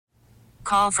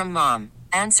call from mom.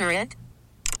 Answer it.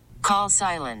 Call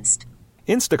silenced.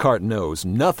 Instacart knows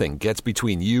nothing gets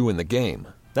between you and the game.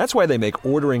 That's why they make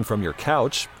ordering from your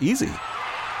couch easy.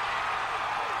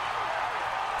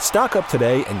 Stock up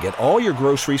today and get all your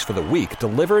groceries for the week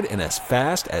delivered in as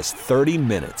fast as 30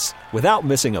 minutes without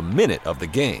missing a minute of the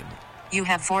game. You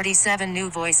have 47 new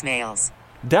voicemails.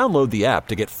 Download the app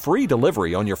to get free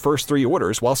delivery on your first 3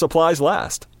 orders while supplies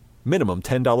last. Minimum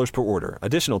 $10 per order.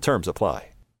 Additional terms apply.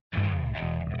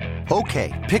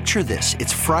 Okay, picture this.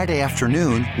 It's Friday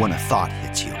afternoon when a thought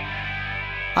hits you.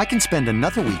 I can spend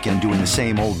another weekend doing the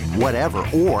same old whatever,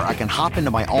 or I can hop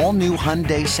into my all-new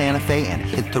Hyundai Santa Fe and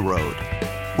hit the road.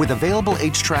 With available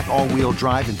H-Track all-wheel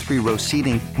drive and 3-row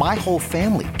seating, my whole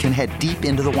family can head deep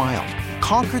into the wild.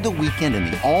 Conquer the weekend in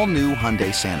the all-new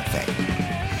Hyundai Santa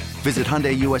Fe. Visit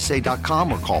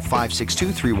HyundaiUSA.com or call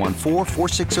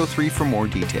 562-314-4603 for more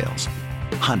details.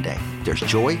 Hyundai, there's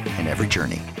joy in every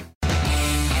journey.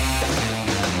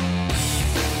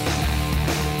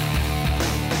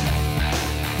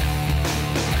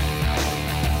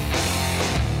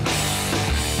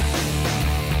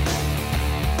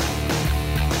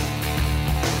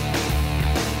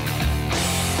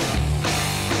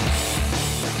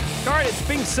 It's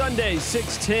Bink Sunday,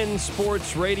 610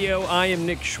 Sports Radio. I am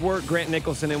Nick Schwerdt, Grant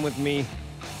Nicholson in with me.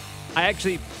 I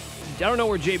don't know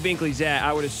where Jay Binkley's at.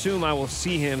 I would assume I will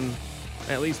see him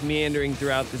at least meandering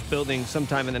throughout this building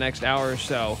sometime in the next hour or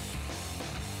so.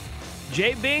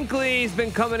 Jay Binkley's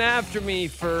been coming after me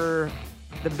for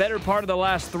the better part of the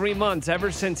last 3 months, ever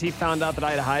since he found out that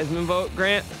I had a Heisman vote,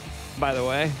 Grant, by the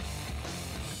way.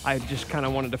 I just kind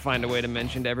of wanted to find a way to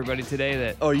mention to everybody today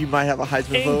that... Oh, you might have a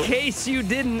Heisman vote? In case you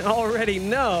didn't already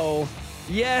know,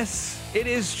 yes, it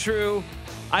is true.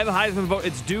 I have a Heisman vote.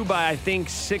 It's due by, I think,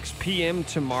 6 p.m.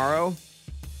 tomorrow.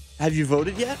 Have you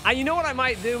voted yet? You know what I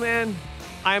might do, man?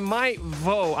 I might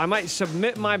vote. I might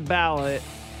submit my ballot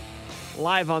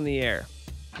live on the air.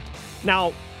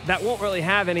 Now, that won't really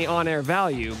have any on-air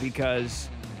value because,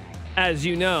 as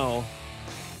you know,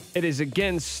 it is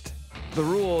against the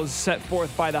rules set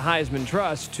forth by the Heisman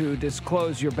Trust to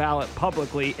disclose your ballot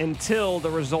publicly until the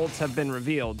results have been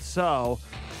revealed. So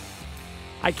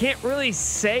I can't really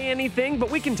say anything, but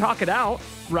we can talk it out,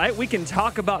 right? We can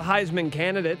talk about Heisman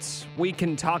candidates. We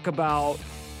can talk about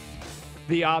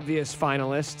the obvious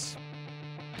finalists.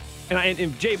 And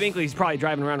Jay Binkley's probably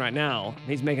driving around right now.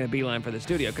 He's making a beeline for the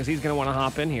studio because he's going to want to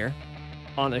hop in here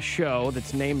on a show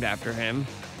that's named after him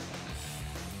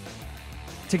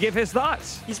to give his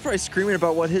thoughts. He's probably screaming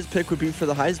about what his pick would be for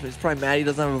the Heisman. He's probably mad he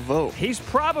doesn't have a vote. He's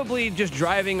probably just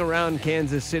driving around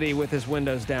Kansas City with his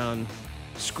windows down,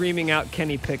 screaming out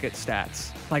Kenny Pickett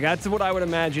stats. Like, that's what I would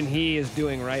imagine he is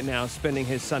doing right now, spending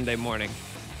his Sunday morning.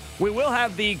 We will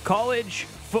have the college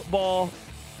football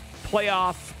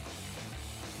playoff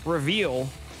reveal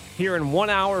here in 1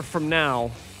 hour from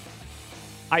now.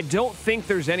 I don't think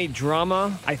there's any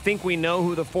drama. I think we know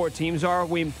who the 4 teams are.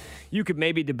 You could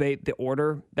maybe debate the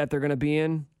order that they're going to be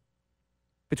in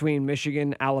between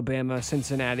Michigan, Alabama,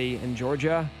 Cincinnati, and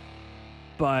Georgia,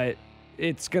 but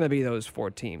it's going to be those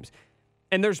 4 teams.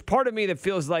 And there's part of me that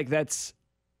feels like that's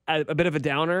a bit of a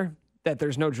downer, that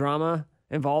there's no drama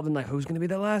involved in like who's going to be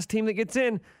the last team that gets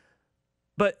in.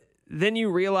 But then you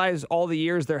realize all the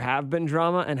years there have been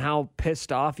drama and how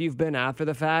pissed off you've been after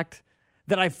the fact,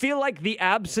 that I feel like the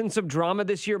absence of drama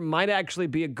this year might actually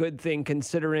be a good thing,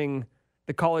 considering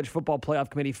the College Football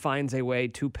Playoff Committee finds a way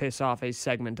to piss off a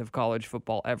segment of college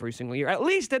football every single year. At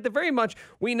least at the very much,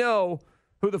 we know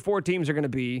who the 4 teams are going to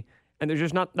be, and there's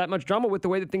just not that much drama with the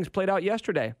way that things played out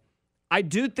yesterday. I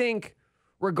do think,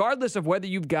 regardless of whether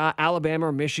you've got Alabama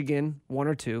or Michigan, 1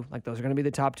 or 2, like those are going to be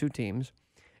the top 2 teams,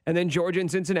 and then Georgia and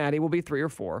Cincinnati will be 3 or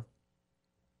 4.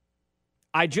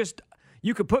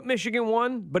 You could put Michigan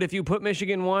 1, but if you put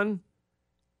Michigan 1,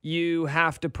 you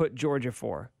have to put Georgia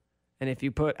 4. And if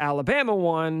you put Alabama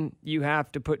 1, you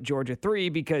have to put Georgia 3,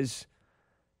 because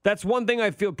that's one thing I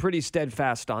feel pretty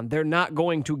steadfast on. They're not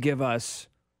going to give us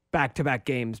back-to-back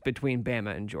games between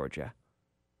Bama and Georgia.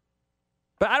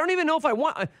 But I don't even know if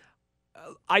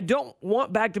I don't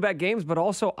want back-to-back games, but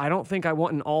also I don't think I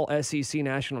want an all-SEC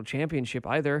national championship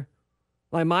either.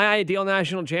 Like, my ideal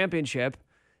national championship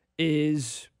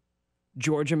is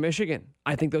Georgia-Michigan.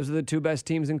 I think those are the 2 best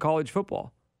teams in college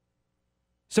football.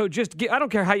 So I don't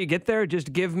care how you get there,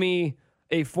 just give me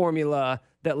a formula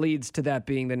that leads to that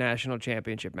being the national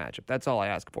championship matchup. That's all I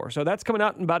ask for. So that's coming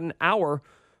out in about an hour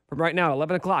from right now.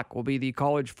 11 o'clock will be the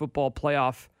college football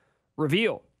playoff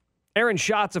reveal. Aaron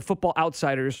Schatz of Football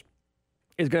Outsiders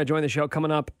is going to join the show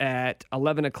coming up at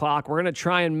 11 o'clock. We're going to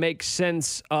try and make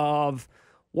sense of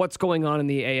what's going on in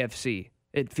the AFC.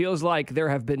 It feels like there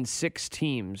have been 6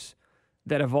 teams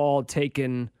that have all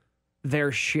taken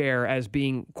their share as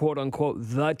being, quote unquote,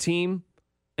 the team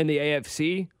in the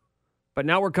AFC. But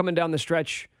now we're coming down the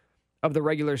stretch of the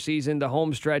regular season, the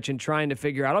home stretch, and trying to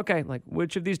figure out, okay, like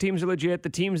which of these teams are legit? The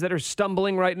teams that are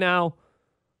stumbling right now,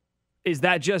 is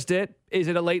that just it? Is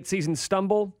it a late season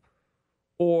stumble?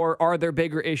 Or are there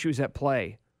bigger issues at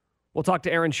play? We'll talk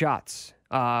to Aaron Schatz.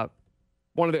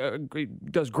 He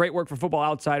does great work for Football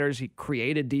Outsiders. He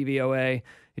created DVOA.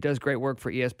 He does great work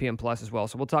for ESPN Plus as well.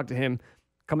 So we'll talk to him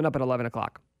coming up at 11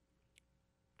 o'clock.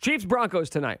 Chiefs Broncos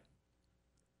tonight.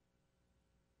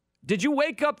 Did you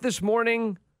wake up this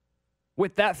morning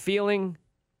with that feeling?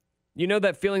 You know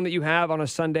that feeling that you have on a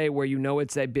Sunday where you know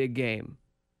it's a big game,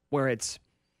 where it's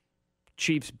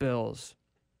Chiefs Bills,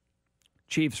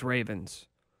 Chiefs Ravens.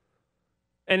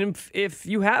 And if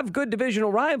you have good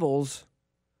divisional rivals,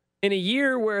 in a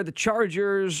year where the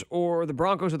Chargers or the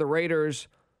Broncos or the Raiders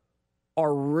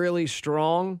are really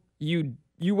strong, you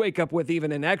wake up with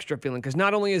even an extra feeling, because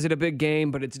not only is it a big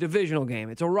game, but it's a divisional game.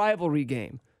 It's a rivalry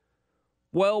game.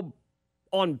 Well,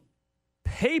 on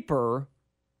paper,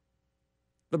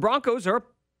 the Broncos are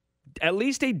at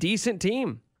least a decent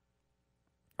team.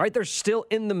 All right, they're still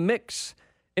in the mix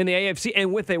in the AFC.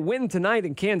 And with a win tonight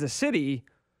in Kansas City,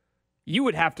 you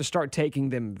would have to start taking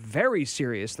them very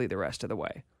seriously the rest of the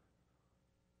way.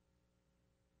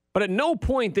 But at no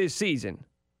point this season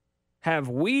have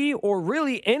we, or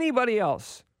really anybody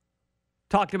else,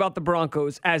 talked about the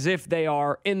Broncos as if they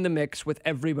are in the mix with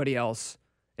everybody else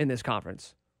in this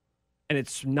conference. And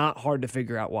it's not hard to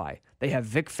figure out why. They have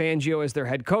Vic Fangio as their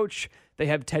head coach. They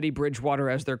have Teddy Bridgewater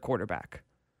as their quarterback.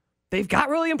 They've got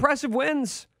really impressive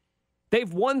wins.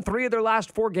 They've won 3 of their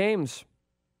last 4 games.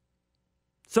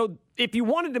 So if you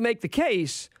wanted to make the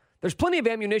case, there's plenty of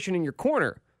ammunition in your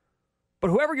corner. But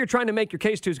whoever you're trying to make your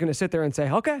case to is going to sit there and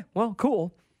say, okay, well,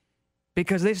 cool.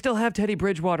 Because they still have Teddy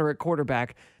Bridgewater at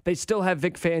quarterback. They still have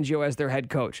Vic Fangio as their head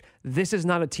coach. This is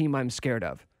not a team I'm scared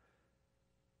of.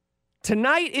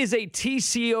 Tonight is a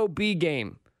TCOB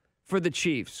game for the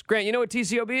Chiefs. Grant, you know what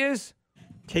TCOB is?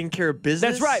 Taking care of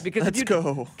business? That's right. Because Let's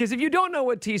go. Because if you don't know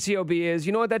what TCOB is,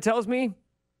 you know what that tells me?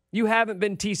 You haven't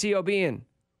been TCOBing.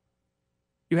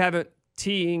 You haven't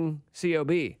teeing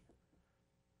COB.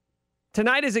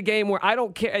 Tonight is a game where I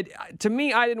don't care. To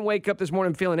me, I didn't wake up this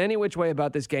morning feeling any which way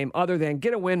about this game other than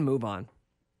get a win, move on.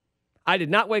 I did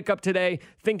not wake up today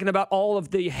thinking about all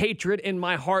of the hatred in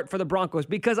my heart for the Broncos,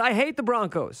 because I hate the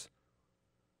Broncos.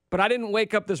 But I didn't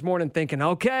wake up this morning thinking,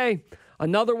 okay,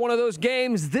 another one of those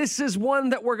games. This is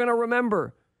one that we're going to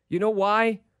remember. You know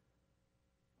why?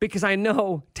 Because I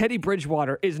know Teddy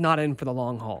Bridgewater is not in for the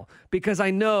long haul. Because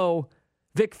I know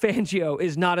Vic Fangio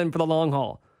is not in for the long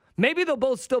haul. Maybe they'll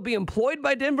both still be employed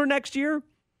by Denver next year,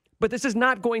 but this is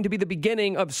not going to be the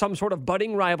beginning of some sort of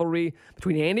budding rivalry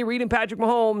between Andy Reid and Patrick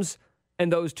Mahomes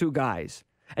and those 2 guys.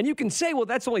 And you can say, well,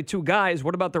 that's only 2 guys.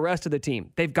 What about the rest of the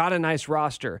team? They've got a nice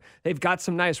roster. They've got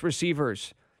some nice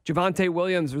receivers. Javonte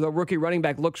Williams, the rookie running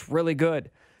back, looks really good.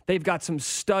 They've got some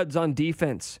studs on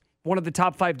defense. One of the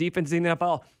top 5 defenses in the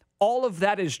NFL. All of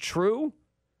that is true.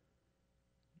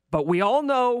 But we all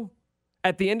know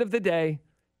at the end of the day,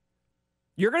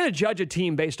 you're going to judge a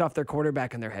team based off their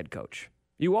quarterback and their head coach.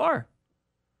 You are.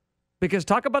 Because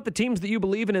talk about the teams that you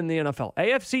believe in the NFL.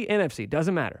 AFC, NFC,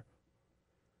 doesn't matter.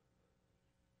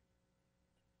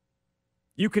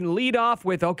 You can lead off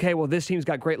with, okay, well, this team's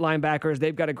got great linebackers.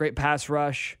 They've got a great pass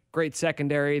rush, great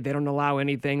secondary. They don't allow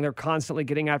anything. They're constantly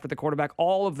getting after the quarterback.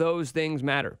 All of those things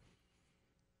matter.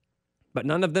 But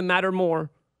none of them matter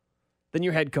more than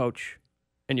your head coach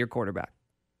and your quarterback.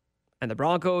 And the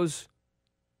Broncos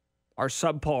are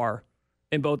subpar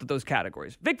in both of those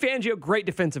categories. Vic Fangio, great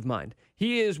defensive mind.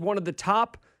 He is one of the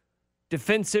top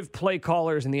defensive play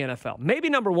callers in the NFL. Maybe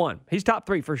number 1. He's top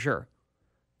 3 for sure.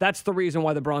 That's the reason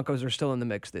why the Broncos are still in the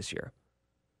mix this year.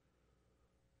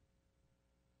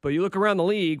 But you look around the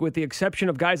league, with the exception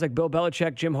of guys like Bill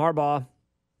Belichick, Jim Harbaugh,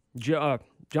 John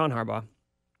Harbaugh.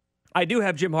 I do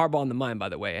have Jim Harbaugh in the mind, by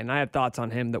the way, and I have thoughts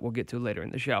on him that we'll get to later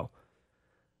in the show.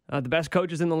 The best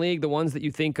coaches in the league, the ones that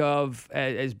you think of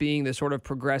as being the sort of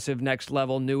progressive,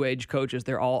 next-level, new-age coaches,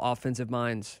 they're all offensive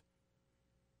minds.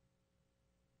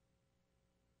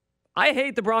 I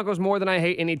hate the Broncos more than I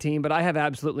hate any team, but I have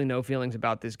absolutely no feelings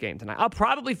about this game tonight. I'll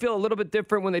probably feel a little bit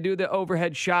different when they do the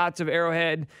overhead shots of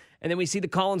Arrowhead, and then we see the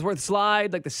Collinsworth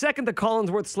slide. Like the second the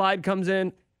Collinsworth slide comes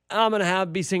in, I'm going to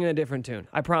be singing a different tune.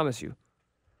 I promise you.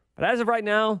 But as of right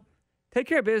now, take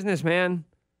care of business, man.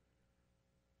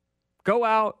 Go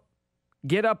out,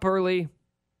 get up early,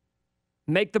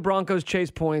 make the Broncos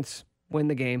chase points, win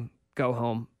the game, go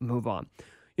home, move on.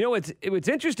 You know, what's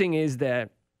interesting is that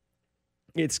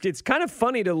It's kind of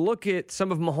funny to look at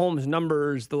some of Mahomes'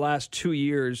 numbers the last 2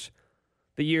 years,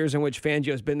 the years in which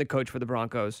Fangio's been the coach for the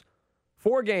Broncos.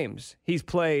 4 games he's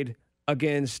played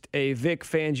against a Vic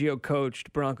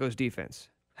Fangio-coached Broncos defense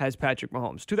has Patrick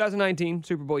Mahomes. 2019,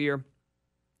 Super Bowl year.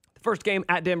 The first game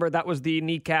at Denver, that was the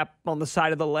kneecap on the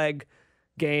side of the leg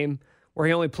game where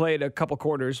he only played a couple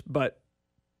quarters, but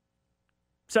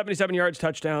 77 yards,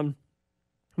 touchdown,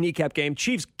 kneecap game.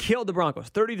 Chiefs killed the Broncos,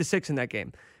 30-6 in that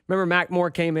game. Remember, Mac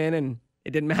Moore came in and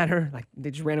it didn't matter. Like,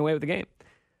 they just ran away with the game.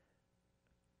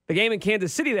 The game in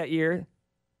Kansas City that year,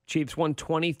 Chiefs won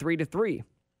 23-3.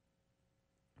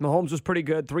 Mahomes was pretty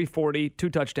good, 340, 2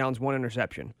 touchdowns, 1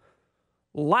 interception.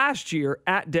 Last year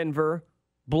at Denver,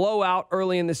 blowout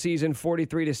early in the season,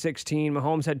 43-16.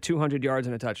 Mahomes had 200 yards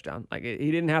and a touchdown. Like,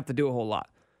 he didn't have to do a whole lot.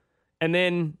 And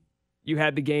then you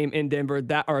had the game in Denver,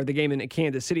 the game in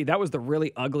Kansas City. That was the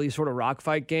really ugly sort of rock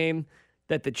fight game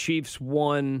that the Chiefs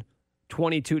won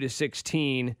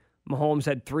 22-16. Mahomes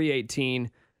had 318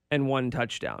 and 1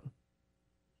 touchdown.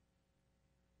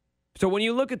 So when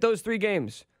you look at those 3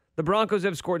 games, the Broncos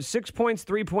have scored 6 points,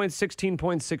 3 points, 16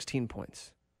 points, 16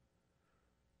 points.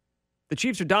 The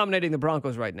Chiefs are dominating the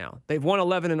Broncos right now. They've won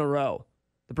 11 in a row.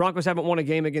 The Broncos haven't won a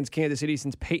game against Kansas City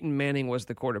since Peyton Manning was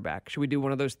the quarterback. Should we do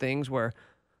one of those things where,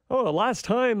 the last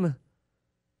time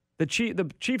the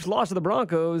Chiefs lost to the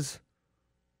Broncos,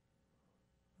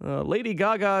 Lady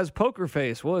Gaga's poker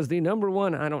face was the number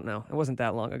one. I don't know. It wasn't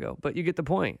that long ago, but you get the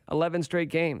point. 11 straight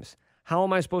games. How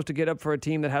am I supposed to get up for a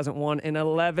team that hasn't won in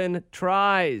 11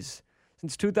 tries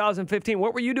since 2015?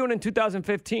 What were you doing in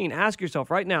 2015? Ask yourself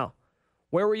right now.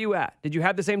 Where were you at? Did you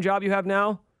have the same job you have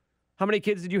now? How many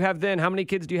kids did you have then? How many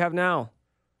kids do you have now?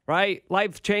 Right?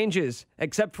 Life changes,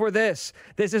 except for this.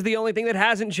 This is the only thing that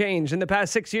hasn't changed in the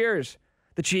past 6 years.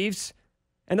 The Chiefs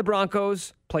and the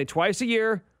Broncos play twice a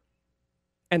year,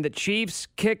 and the Chiefs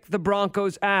kick the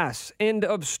Broncos' ass. End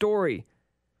of story.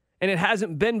 And it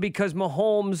hasn't been because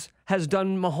Mahomes has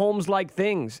done Mahomes-like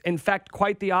things. In fact,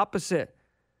 quite the opposite.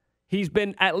 He's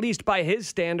been, at least by his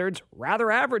standards,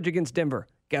 rather average against Denver.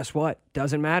 Guess what?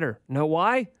 Doesn't matter. Know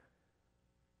why?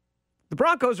 The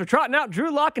Broncos are trotting out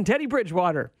Drew Lock and Teddy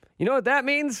Bridgewater. You know what that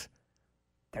means?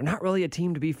 They're not really a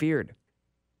team to be feared.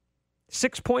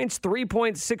 6 points, 3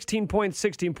 points, 16 points,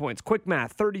 16 points. Quick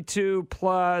math. 32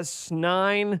 plus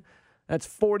 9. That's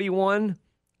 41.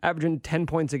 Averaging 10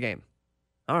 points a game.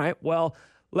 All right, well,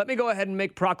 let me go ahead and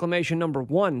make proclamation number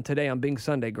 1 today on Bink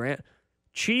Sunday, Grant.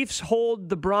 Chiefs hold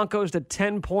the Broncos to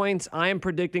 10 points. I am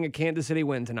predicting a Kansas City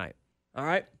win tonight. All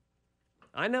right?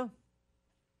 I know.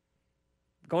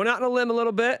 Going out on a limb a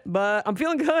little bit, but I'm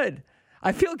feeling good.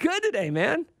 I feel good today,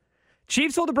 man.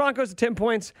 Chiefs hold the Broncos to 10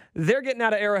 points. They're getting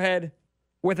out of Arrowhead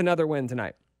with another win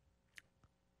tonight.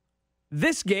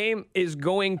 This game is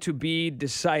going to be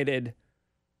decided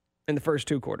in the first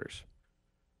 2 quarters.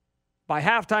 By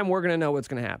halftime, we're going to know what's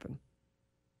going to happen.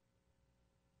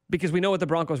 Because we know what the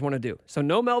Broncos want to do. So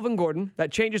no Melvin Gordon.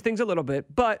 That changes things a little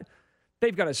bit. But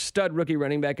they've got a stud rookie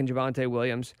running back in Javonte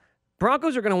Williams.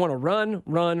 Broncos are going to want to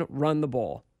run the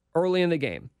ball early in the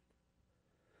game.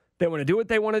 They want to do what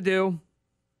they want to do.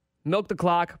 Milk the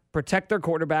clock. Protect their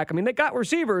quarterback. I mean, they got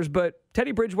receivers, but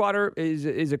Teddy Bridgewater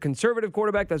is a conservative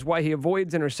quarterback. That's why he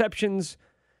avoids interceptions.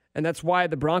 And that's why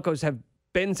the Broncos have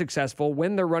been successful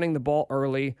when they're running the ball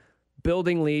early,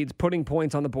 building leads, putting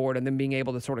points on the board, and then being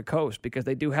able to sort of coast because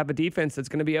they do have a defense that's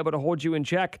going to be able to hold you in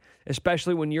check,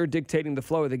 especially when you're dictating the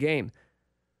flow of the game.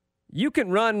 You can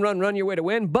run your way to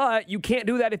win, but you can't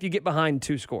do that if you get behind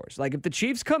 2 scores. Like if the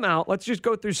Chiefs come out, let's just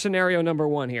go through scenario number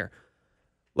 1 here.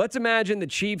 Let's imagine the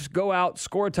Chiefs go out,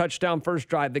 score a touchdown first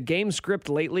drive. The game script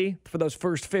lately for those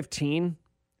first 15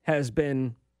 has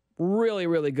been really,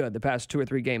 really good the past 2 or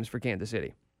 3 games for Kansas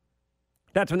City.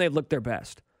 That's when they've looked their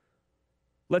best.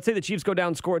 Let's say the Chiefs go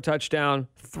down, score a touchdown,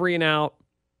 3 and out,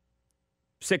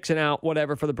 6 and out,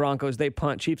 whatever for the Broncos. They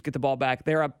punt. Chiefs get the ball back.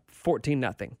 They're up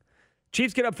 14-0.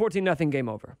 Chiefs get up 14-0, game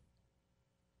over.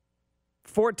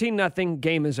 14-0,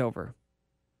 game is over.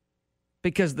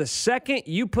 Because the second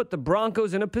you put the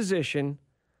Broncos in a position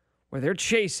where they're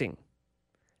chasing,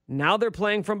 now they're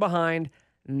playing from behind,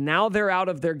 now they're out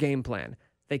of their game plan.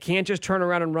 They can't just turn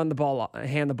around and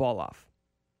hand the ball off.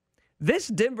 This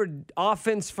Denver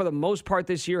offense, for the most part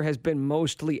this year, has been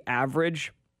mostly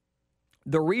average.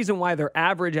 The reason why they're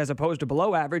average as opposed to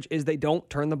below average is they don't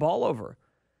turn the ball over.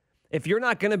 If you're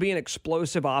not going to be an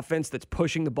explosive offense that's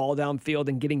pushing the ball downfield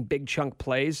and getting big chunk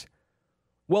plays,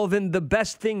 well, then the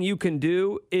best thing you can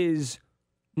do is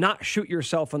not shoot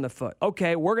yourself in the foot.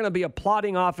 Okay, we're going to be a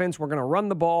plodding offense. We're going to run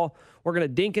the ball. We're going to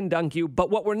dink and dunk you. But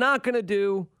what we're not going to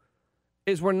do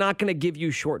is we're not going to give you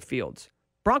short fields.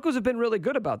 Broncos have been really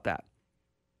good about that.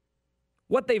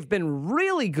 What they've been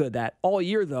really good at all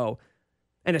year, though,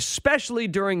 and especially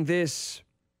during this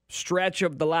stretch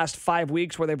of the last 5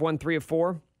 weeks where they've won 3 of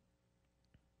 4,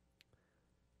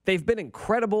 they've been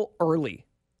incredible early.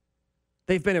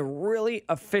 They've been a really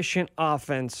efficient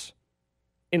offense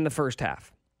in the first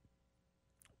half,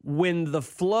 when the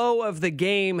flow of the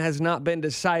game has not been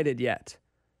decided yet.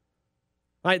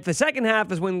 All right, the second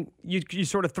half is when you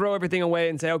sort of throw everything away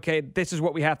and say, okay, this is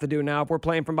what we have to do now. If we're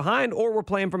playing from behind or we're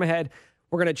playing from ahead,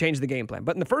 we're going to change the game plan.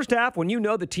 But in the first half, when you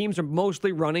know the teams are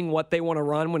mostly running what they want to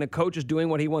run, when a coach is doing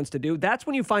what he wants to do, that's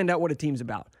when you find out what a team's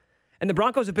about. And the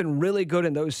Broncos have been really good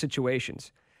in those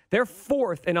situations. They're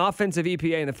 4th in offensive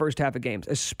EPA in the first half of games,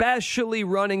 especially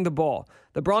running the ball.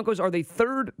 The Broncos are the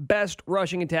 3rd best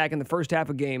rushing attack in the first half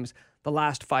of games the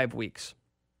last 5 weeks.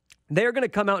 They're going to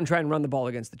come out and try and run the ball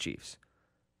against the Chiefs.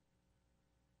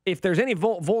 If there's any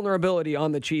vulnerability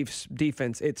on the Chiefs'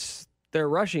 defense, it's their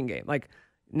rushing game. Like,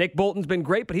 Nick Bolton's been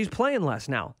great, but he's playing less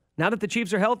now. Now that the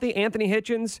Chiefs are healthy, Anthony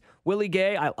Hitchens, Willie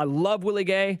Gay, I love Willie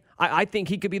Gay. I think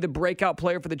he could be the breakout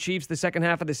player for the Chiefs the second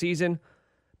half of the season.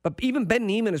 But even Ben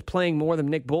Neiman is playing more than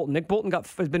Nick Bolton. Nick Bolton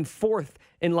has been 4th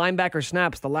in linebacker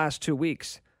snaps the last 2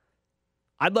 weeks.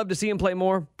 I'd love to see him play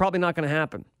more. Probably not going to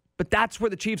happen. But that's where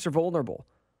the Chiefs are vulnerable.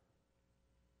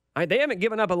 They haven't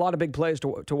given up a lot of big plays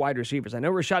to wide receivers. I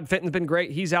know Rashad Fenton's been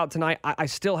great. He's out tonight. I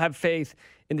still have faith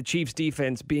in the Chiefs'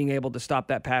 defense being able to stop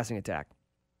that passing attack.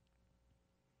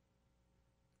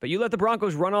 But you let the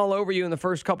Broncos run all over you in the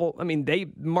first couple. I mean, they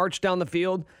march down the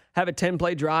field, have a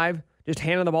 10-play drive, just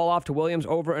handing the ball off to Williams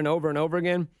over and over and over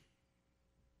again.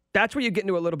 That's where you get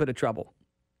into a little bit of trouble.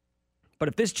 But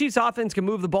if this Chiefs offense can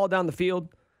move the ball down the field,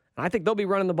 I think they'll be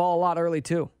running the ball a lot early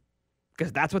too,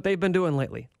 because that's what they've been doing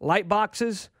lately. Light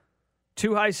boxes,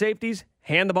 2 high safeties,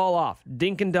 hand the ball off,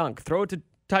 dink and dunk, throw it to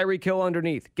Tyreek Hill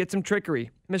underneath, get some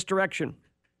trickery, misdirection.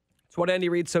 It's what Andy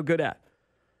Reid's so good at.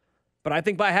 But I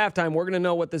think by halftime, we're going to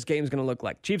know what this game's going to look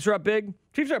like. Chiefs are up big.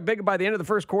 Chiefs are up big by the end of the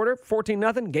first quarter,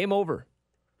 14-0, game over.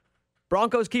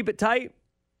 Broncos keep it tight.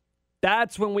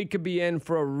 That's when we could be in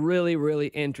for a really, really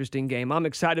interesting game. I'm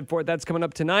excited for it. That's coming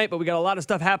up tonight, but we got a lot of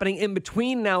stuff happening in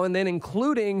between now and then,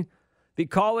 including the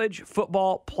college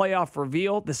football playoff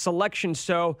reveal, the selection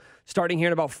show starting here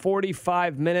in about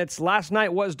 45 minutes. Last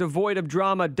night was devoid of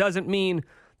drama. Doesn't mean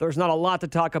there's not a lot to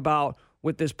talk about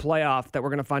with this playoff that we're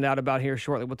going to find out about here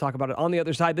shortly. We'll talk about it on the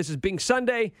other side. This is Bink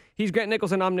Sunday. He's Grant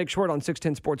Nicholson. I'm Nick Schwerdt on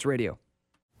 610 Sports Radio.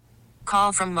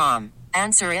 Call from mom.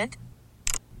 Answer it.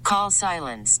 Call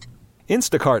silenced.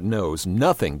 Instacart knows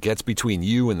nothing gets between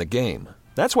you and the game.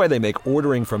 That's why they make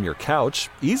ordering from your couch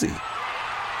easy.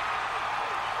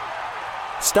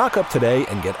 Stock up today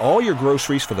and get all your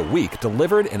groceries for the week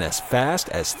delivered in as fast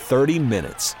as 30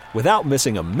 minutes without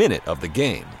missing a minute of the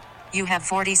game. You have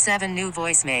 47 new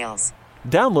voicemails.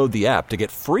 Download the app to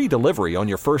get free delivery on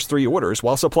your first 3 orders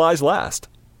while supplies last.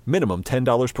 Minimum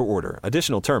 $10 per order.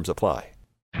 Additional terms apply.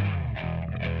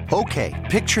 Okay,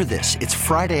 picture this. It's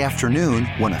Friday afternoon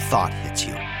when a thought hits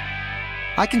you.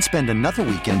 I can spend another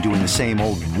weekend doing the same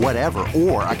old whatever,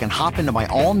 or I can hop into my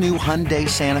all-new Hyundai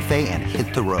Santa Fe and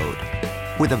hit the road.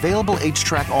 With available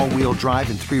H-Track all-wheel drive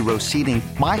and 3-row seating,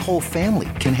 my whole family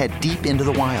can head deep into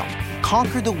the wild.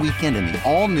 Conquer the weekend in the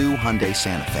all-new Hyundai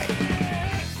Santa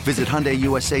Fe. Visit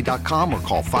HyundaiUSA.com or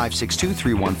call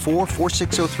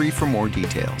 562-314-4603 for more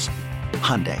details.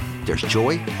 Hyundai, there's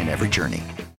joy in every journey.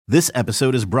 This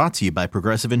episode is brought to you by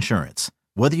Progressive Insurance.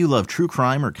 Whether you love true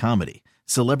crime or comedy,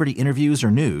 celebrity interviews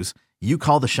or news, you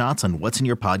call the shots on what's in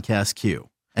your podcast queue.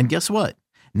 And guess what?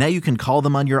 Now you can call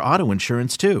them on your auto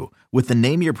insurance too with the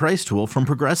Name Your Price tool from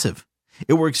Progressive.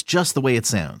 It works just the way it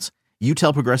sounds. You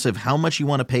tell Progressive how much you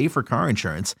want to pay for car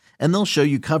insurance, and they'll show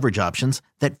you coverage options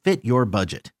that fit your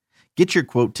budget. Get your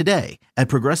quote today at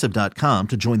Progressive.com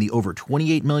to join the over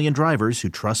 28 million drivers who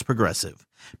trust Progressive.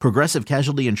 Progressive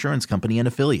Casualty Insurance Company and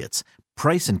Affiliates.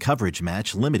 Price and coverage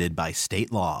match limited by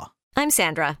state law. I'm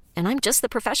Sandra, and I'm just the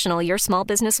professional your small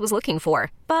business was looking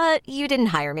for. But you didn't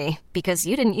hire me because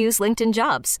you didn't use LinkedIn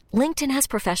Jobs. LinkedIn has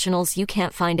professionals you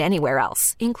can't find anywhere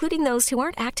else, including those who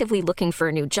aren't actively looking for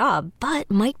a new job, but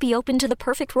might be open to the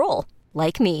perfect role,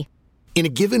 like me. In a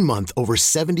given month, over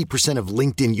 70% of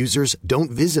LinkedIn users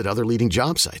don't visit other leading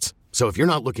job sites. So if you're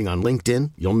not looking on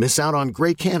LinkedIn, you'll miss out on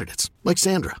great candidates like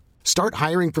Sandra. Start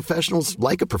hiring professionals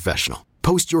like a professional.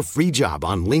 Post your free job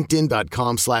on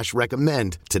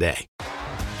linkedin.com/recommend today.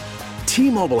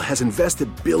 T-Mobile has invested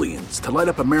billions to light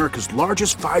up America's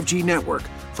largest 5G network,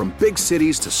 from big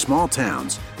cities to small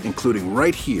towns, including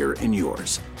right here in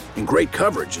yours. And great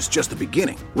coverage is just the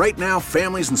beginning. Right now,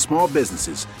 families and small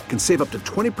businesses can save up to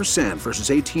 20%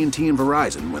 versus AT&T and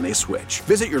Verizon when they switch.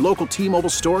 Visit your local T-Mobile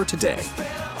store today.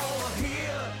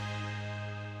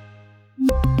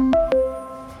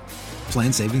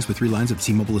 Plan savings with 3 lines of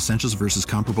T-Mobile Essentials versus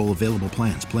comparable available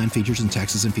plans. Plan features and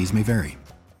taxes and fees may vary.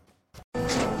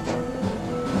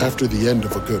 After the end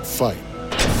of a good fight,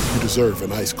 you deserve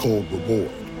an ice-cold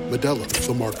reward. Modelo is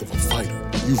the mark of a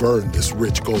fighter. You've earned this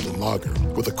rich golden lager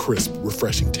with a crisp,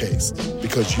 refreshing taste.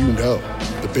 Because you know,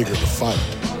 the bigger the fight,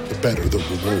 the better the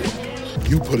reward.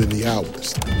 You put in the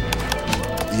hours,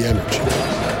 the energy,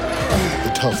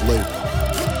 the tough labor.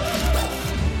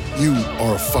 You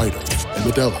are a fighter,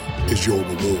 and Modelo is your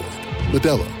reward.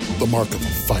 Modelo, the mark of a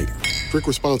fighter. Drink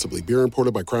responsibly. Beer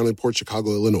imported by Crown Imports,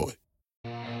 Chicago, Illinois.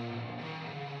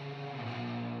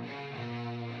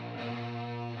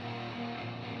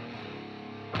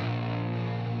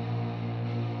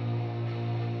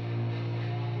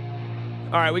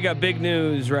 All right, we got big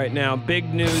news right now.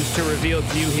 Big news to reveal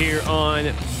to you here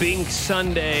on Bink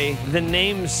Sunday. The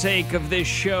namesake of this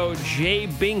show, Jay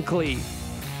Binkley.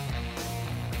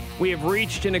 We have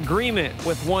reached an agreement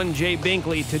with one Jay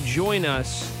Binkley to join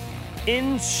us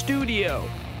in studio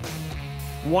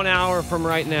 1 hour from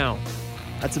right now.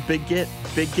 That's a big get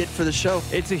for the show.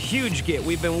 It's a huge get.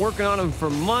 We've been working on him for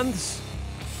months.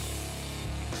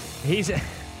 He's a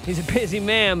busy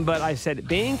man, but I said,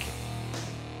 Bink,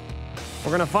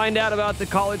 we're going to find out about the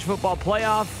college football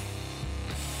playoff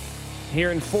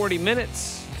here in 40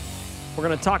 minutes. We're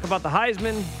going to talk about the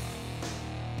Heisman.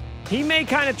 He may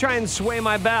kind of try and sway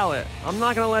my ballot. I'm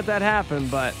not going to let that happen,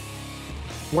 but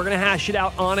we're going to hash it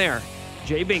out on air.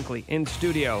 Jay Binkley in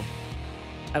studio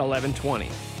at 11:20.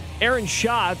 Aaron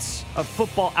Schatz of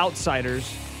Football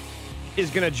Outsiders is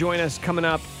going to join us coming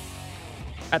up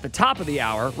at the top of the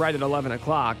hour, right at 11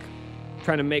 o'clock.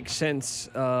 Trying to make sense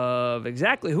of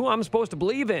exactly who I'm supposed to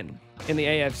believe in the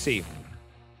AFC.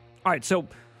 All right, so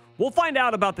we'll find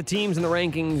out about the teams and the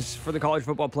rankings for the college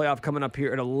football playoff coming up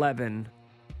here at 11.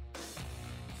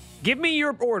 Give me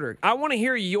your order. I want to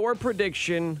hear your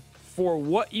prediction for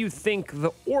what you think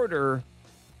the order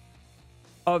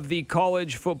of the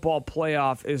college football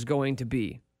playoff is going to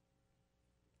be.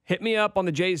 Hit me up on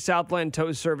the Jay's Southland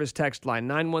Tow Service text line,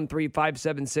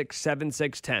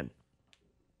 913-576-7610.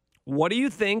 What do you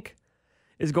think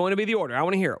is going to be the order? I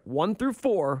want to hear it. 1 through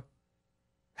 4.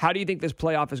 How do you think this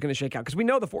playoff is going to shake out? Because we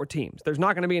know the 4 teams. There's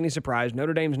not going to be any surprise.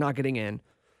 Notre Dame's not getting in.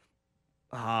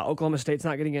 Oklahoma State's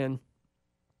not getting in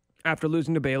after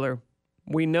losing to Baylor.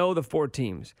 We know the 4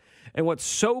 teams. And what's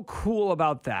so cool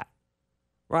about that,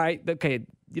 right? Okay,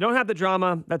 you don't have the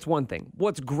drama. That's one thing.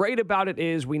 What's great about it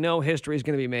is we know history is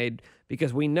going to be made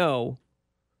because we know,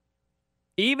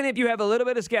 even if you have a little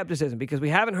bit of skepticism, because we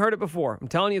haven't heard it before, I'm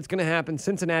telling you it's going to happen.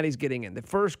 Cincinnati's getting in. The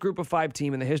first group of 5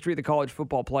 team in the history of the college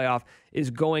football playoff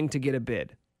is going to get a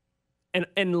bid.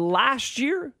 And last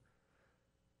year,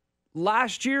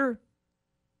 after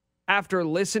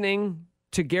listening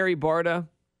to Gary Barta,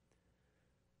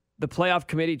 the playoff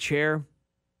committee chair,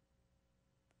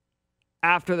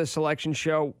 after the selection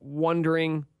show,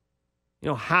 wondering,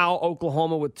 how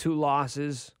Oklahoma with 2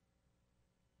 losses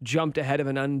jumped ahead of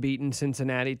an unbeaten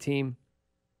Cincinnati team.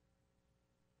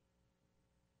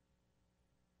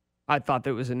 I thought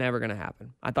that was never going to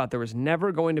happen. I thought there was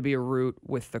never going to be a route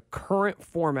with the current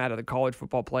format of the college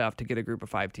football playoff to get a group of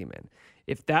 5 team in.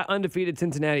 If that undefeated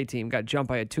Cincinnati team got jumped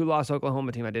by a 2-loss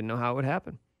Oklahoma team, I didn't know how it would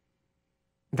happen.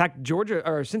 In fact,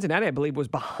 Cincinnati, I believe, was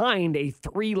behind a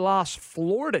 3-loss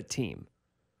Florida team.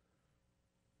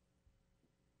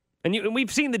 And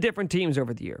we've seen the different teams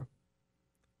over the year.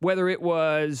 Whether it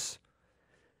was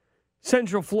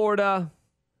Central Florida,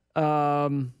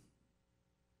 BYU,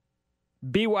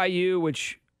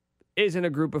 which isn't a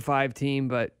group of 5 team,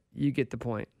 but you get the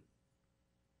point.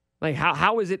 Like,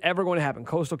 how is it ever going to happen?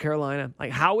 Coastal Carolina,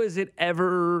 like, how is it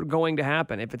ever going to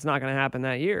happen if it's not going to happen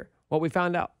that year? Well, we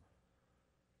found out.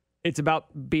 It's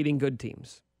about beating good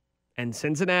teams. And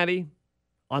Cincinnati,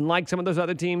 unlike some of those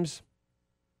other teams,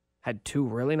 had 2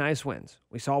 really nice wins.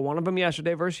 We saw one of them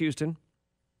yesterday versus Houston.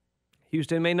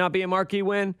 Houston may not be a marquee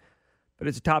win, but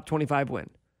it's a top 25 win.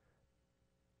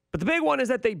 But the big one is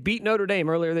that they beat Notre Dame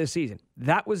earlier this season.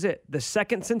 That was it. The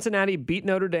second Cincinnati beat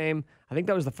Notre Dame, I think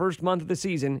that was the first month of the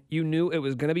season, you knew it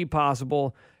was going to be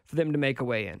possible for them to make a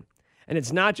way in. And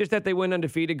it's not just that they went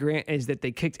undefeated, Grant, it's that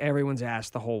they kicked everyone's ass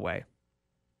the whole way.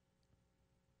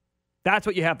 That's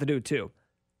what you have to do, too.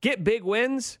 Get big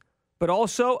wins, but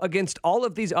also against all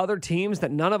of these other teams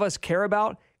that none of us care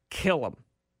about, kill them.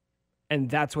 And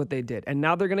that's what they did. And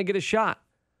now they're going to get a shot.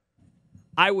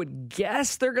 I would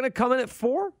guess they're going to come in at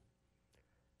 4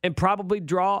 and probably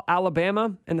draw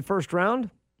Alabama in the first round.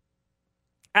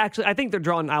 Actually, I think they're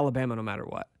drawing Alabama no matter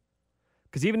what.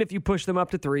 Because even if you push them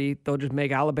up to 3, they'll just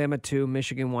make Alabama 2,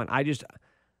 Michigan 1. I just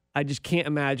can't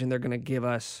imagine they're going to give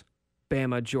us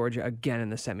Bama, Georgia again in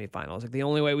the semifinals. Like, the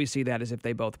only way we see that is if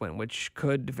they both win, which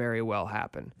could very well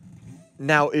happen.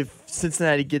 Now, if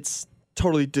Cincinnati gets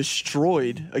totally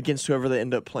destroyed against whoever they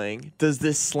end up playing, does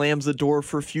this slams the door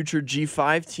for future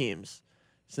G5 teams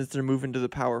since they're moving to the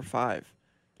Power 5?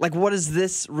 Like, what does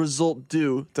this result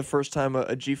do the first time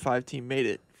a G5 team made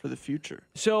it for the future?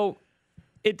 So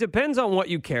it depends on what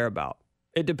you care about.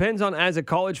 It depends on, as a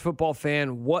college football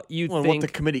fan, what you think. What the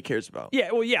committee cares about.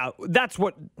 Yeah, well, yeah, that's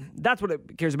what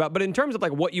it cares about. But in terms of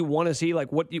like what you want to see,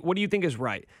 like what do you think is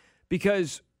right?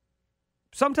 Because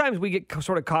sometimes we get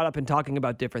sort of caught up in talking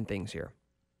about different things here.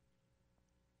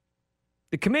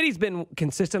 The committee's been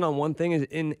consistent on one thing.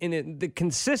 The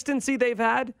consistency they've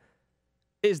had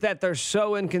is that they're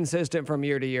so inconsistent from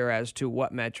year to year as to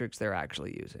what metrics they're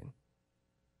actually using.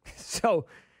 So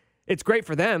it's great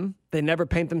for them. They never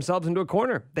paint themselves into a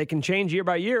corner. They can change year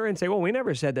by year and say, well, we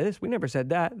never said this. We never said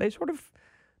that. They sort of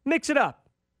mix it up.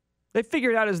 They figure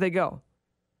it out as they go.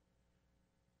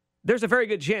 There's a very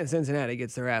good chance Cincinnati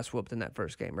gets their ass whooped in that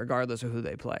first game, regardless of who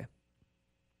they play.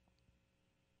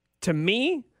 To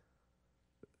me,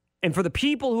 and for the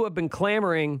people who have been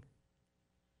clamoring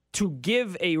to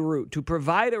give a route, to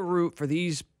provide a route for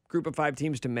these group of 5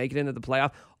 teams to make it into the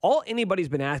playoff, all anybody's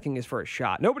been asking is for a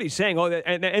shot. Nobody's saying,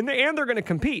 and they're going to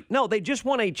compete. No, they just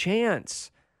want a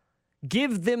chance.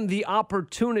 Give them the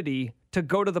opportunity to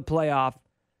go to the playoff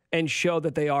and show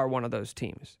that they are one of those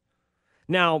teams.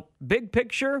 Now, big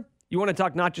picture, you want to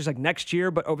talk not just like next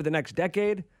year, but over the next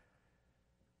decade,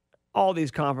 all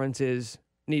these conferences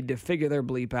need to figure their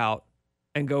bleep out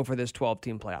and go for this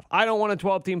 12-team playoff. I don't want a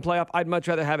 12-team playoff. I'd much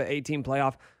rather have an 8-team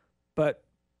playoff. But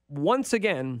once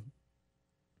again,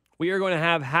 we are going to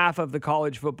have half of the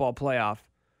college football playoff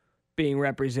being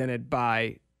represented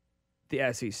by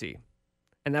the SEC.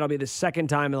 And that'll be the second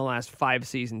time in the last 5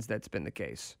 seasons that's been the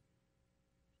case.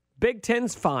 Big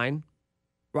Ten's fine,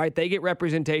 right? They get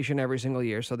representation every single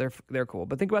year, so they're cool.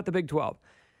 But think about the Big 12.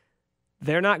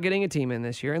 They're not getting a team in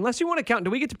this year. Unless you want to count, do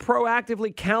we get to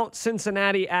proactively count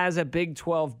Cincinnati as a Big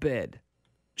 12 bid?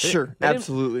 Sure,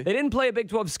 absolutely. They didn't play a Big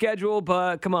 12 schedule,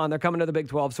 but come on, they're coming to the Big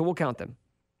 12, so we'll count them.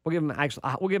 We'll give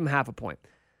them half a point.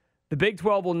 The Big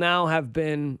 12 will now have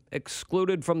been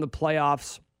excluded from the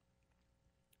playoffs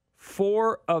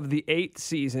 4 of the 8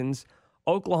 seasons.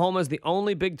 Oklahoma is the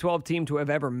only Big 12 team to have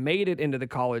ever made it into the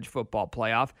college football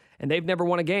playoff, and they've never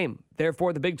won a game.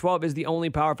 Therefore, the Big 12 is the only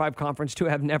Power 5 conference to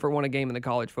have never won a game in the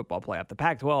college football playoff. The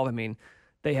Pac-12, I mean,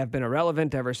 they have been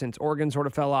irrelevant ever since Oregon sort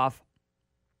of fell off.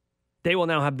 They will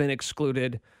now have been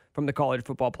excluded from the college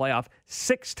football playoff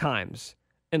 6 times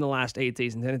in the last 8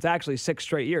 seasons, and it's actually 6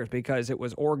 straight years because it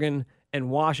was Oregon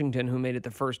and Washington who made it the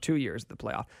first 2 years of the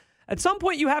playoff. At some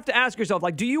point, you have to ask yourself,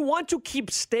 like, do you want to keep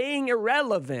staying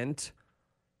irrelevant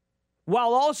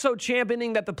while also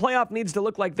championing that the playoff needs to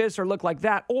look like this or look like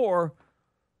that? Or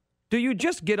do you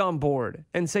just get on board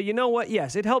and say, you know what?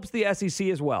 Yes, it helps the SEC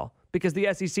as well because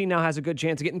the SEC now has a good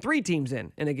chance of getting 3 teams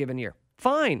in a given year.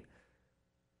 Fine.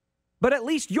 But at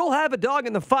least you'll have a dog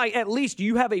in the fight. At least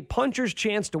you have a puncher's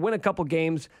chance to win a couple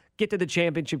games, get to the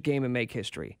championship game, and make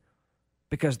history.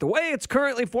 Because the way it's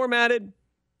currently formatted,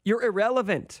 you're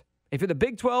irrelevant. If you're the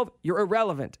Big 12, you're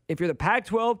irrelevant. If you're the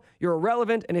Pac-12, you're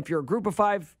irrelevant. And if you're a Group of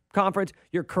 5 conference,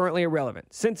 you're currently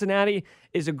irrelevant. Cincinnati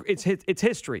it's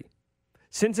history.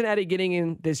 Cincinnati getting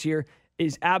in this year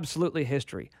is absolutely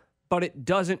history. But it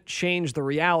doesn't change the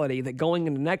reality that going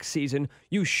into next season,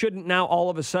 you shouldn't now all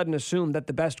of a sudden assume that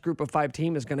the best Group of 5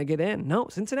 team is going to get in. No,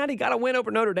 Cincinnati got a win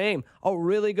over Notre Dame, a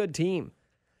really good team.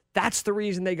 That's the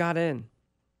reason they got in.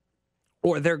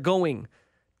 Or they're going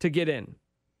to get in.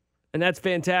 And that's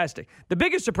fantastic. The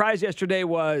biggest surprise yesterday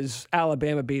was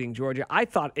Alabama beating Georgia. I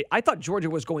thought Georgia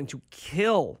was going to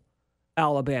kill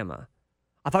Alabama.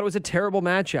 I thought it was a terrible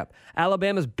matchup.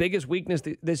 Alabama's biggest weakness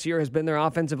this year has been their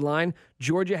offensive line.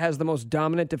 Georgia has the most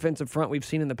dominant defensive front we've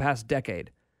seen in the past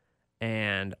decade.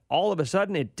 And all of a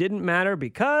sudden, it didn't matter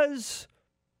because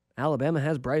Alabama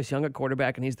has Bryce Young at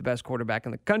quarterback, and he's the best quarterback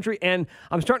in the country. And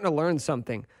I'm starting to learn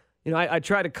something. You know, I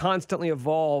try to constantly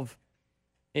evolve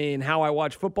in how I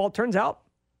watch football. Turns out,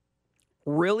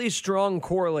 really strong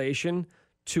correlation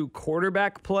to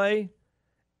quarterback play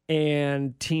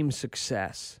and team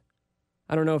success.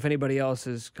 I don't know if anybody else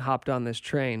has hopped on this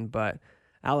train, but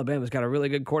Alabama's got a really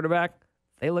good quarterback.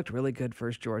 They looked really good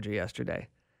versus Georgia yesterday.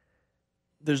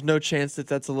 There's no chance that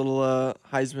that's a little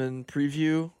Heisman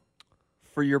preview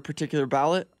for your particular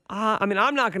ballot? I mean,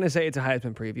 I'm not going to say it's a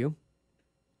Heisman preview.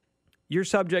 You're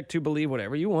subject to believe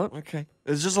whatever you want. Okay.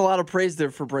 There's just a lot of praise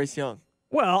there for Bryce Young.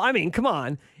 Well, I mean, come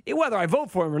on. Whether I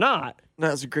vote for him or not. No,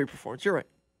 that's a great performance. You're right.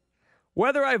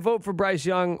 Whether I vote for Bryce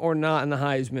Young or not in the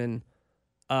Heisman,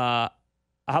 I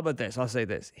How about this? I'll say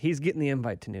this. He's getting the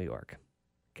invite to New York.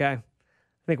 Okay? I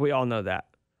think we all know that.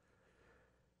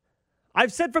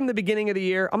 I've said from the beginning of the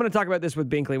year, I'm going to talk about this with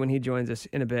Binkley when he joins us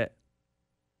in a bit.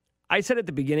 I said at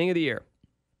the beginning of the year,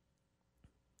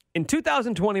 in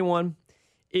 2021,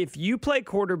 if you play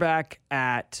quarterback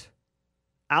at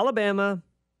Alabama,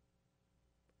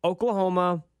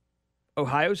 Oklahoma,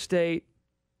 Ohio State,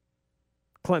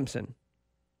 Clemson,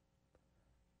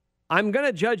 I'm going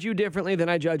to judge you differently than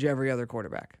I judge every other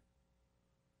quarterback.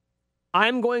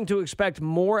 I'm going to expect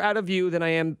more out of you than I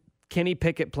am Kenny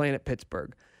Pickett playing at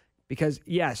Pittsburgh. Because,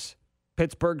 yes,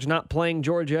 Pittsburgh's not playing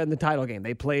Georgia in the title game.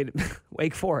 They played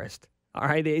Wake Forest. All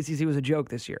right, the ACC was a joke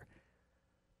this year.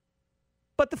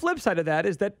 But the flip side of that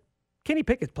is that Kenny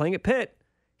Pickett's playing at Pitt.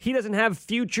 He doesn't have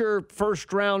future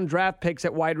first-round draft picks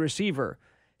at wide receiver.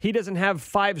 He doesn't have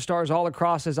 5 stars all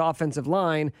across his offensive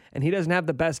line, and he doesn't have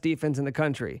the best defense in the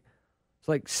country. It's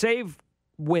like, save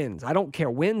wins. I don't care.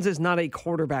 Wins is not a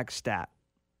quarterback stat.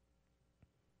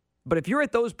 But if you're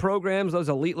at those programs, those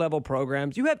elite-level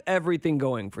programs, you have everything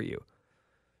going for you.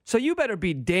 So you better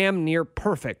be damn near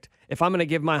perfect if I'm going to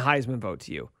give my Heisman vote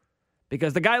to you.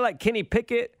 Because the guy like Kenny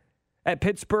Pickett at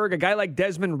Pittsburgh, a guy like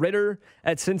Desmond Ridder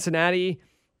at Cincinnati,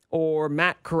 or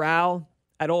Matt Corral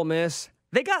at Ole Miss,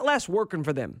 they got less working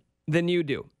for them than you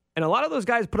do. And a lot of those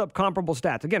guys put up comparable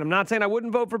stats. Again, I'm not saying I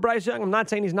wouldn't vote for Bryce Young. I'm not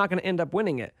saying he's not going to end up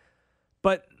winning it.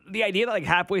 But the idea that like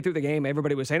halfway through the game,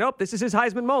 everybody was saying, oh, this is his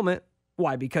Heisman moment.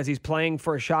 Why? Because he's playing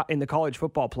for a shot in the college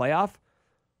football playoff?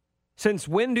 Since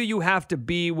when do you have to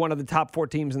be one of the top 4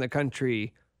 teams in the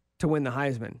country to win the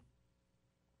Heisman?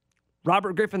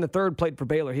 Robert Griffin III played for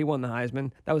Baylor. He won the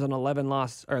Heisman. That was an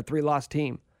 3-loss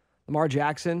team. Lamar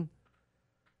Jackson.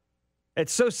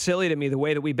 It's so silly to me the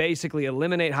way that we basically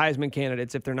eliminate Heisman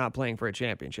candidates if they're not playing for a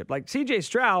championship. Like C.J.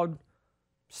 Stroud,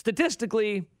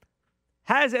 statistically,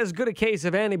 has as good a case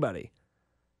of anybody.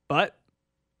 But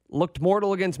looked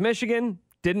mortal against Michigan,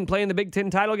 didn't play in the Big Ten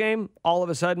title game. All of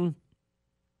a sudden,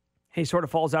 he sort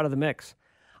of falls out of the mix.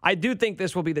 I do think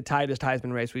this will be the tightest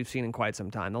Heisman race we've seen in quite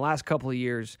some time. The last couple of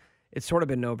years, it's sort of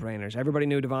been no-brainers. Everybody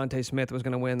knew Devontae Smith was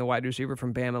going to win, the wide receiver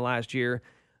from Bama last year.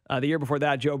 The year before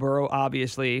that, Joe Burrow,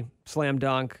 obviously, slam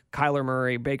dunk, Kyler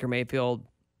Murray, Baker Mayfield.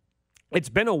 It's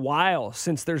been a while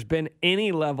since there's been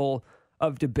any level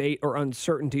of debate or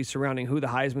uncertainty surrounding who the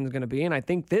Heisman is going to be, and I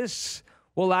think this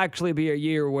will actually be a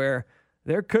year where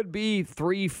there could be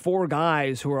 3-4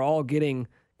 guys who are all getting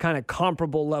kind of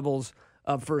comparable levels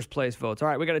of first-place votes. All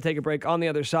right, we got to take a break. On the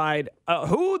other side,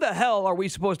 who the hell are we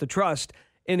supposed to trust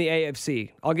in the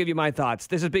AFC? I'll give you my thoughts.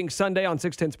 This is Bink Sunday on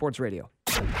 610 Sports Radio.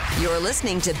 You're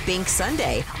listening to Bink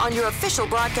Sunday on your official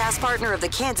broadcast partner of the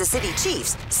Kansas City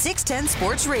Chiefs, 610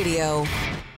 Sports Radio.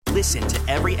 Listen to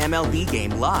every MLB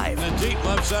game live. In the deep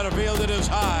left center field, it is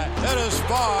high, it is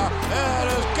far,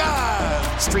 it is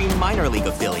gone. Stream minor league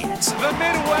affiliates. The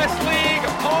Midwest League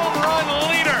home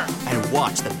run leader. And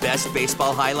watch the best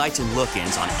baseball highlights and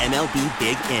look-ins on MLB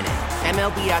Big Inning.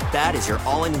 MLB At Bat is your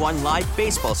all-in-one live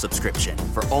baseball subscription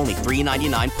for only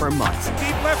 $3.99 per month.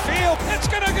 Deep left field, it's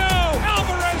gonna go.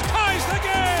 Alvarez ties the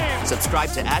game.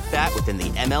 Subscribe to At Bat within the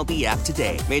MLB app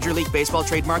today. Major League Baseball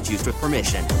trademarks used with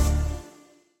permission.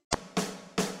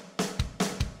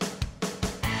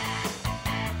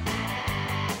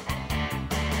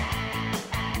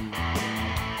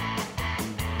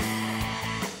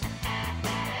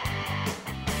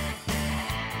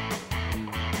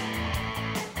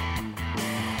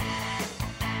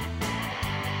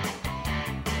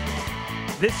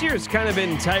 This year's kind of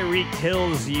been Tyreek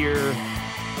Hill's year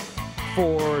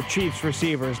for Chiefs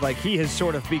receivers. Like, he has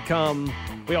sort of become,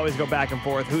 we always go back and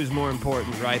forth, who's more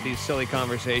important, right? These silly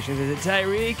conversations. Is it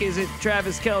Tyreek? Is it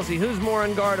Travis Kelce? Who's more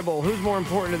unguardable? Who's more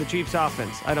important to the Chiefs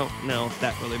offense? I don't know if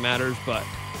that really matters, but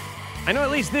I know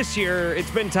at least this year it's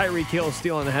been Tyreek Hill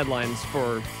stealing the headlines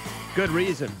for good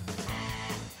reason.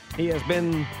 He has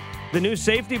been the new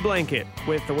safety blanket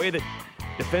with the way that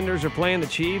defenders are playing the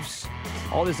Chiefs.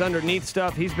 All this underneath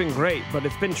stuff, he's been great. But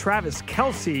it's been Travis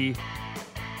Kelce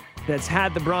that's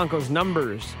had the Broncos'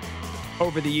 numbers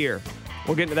over the year.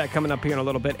 We'll get into that coming up here in a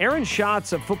little bit. Aaron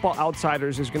Schatz of Football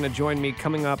Outsiders is going to join me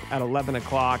coming up at 11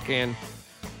 o'clock. And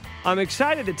I'm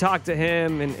excited to talk to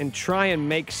him and try and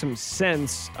make some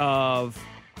sense of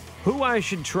who I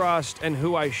should trust and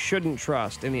who I shouldn't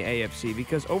trust in the AFC.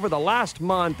 Because over the last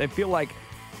month, I feel like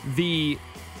the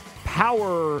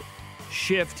power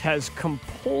shift has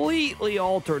completely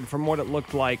altered from what it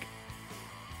looked like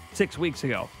 6 weeks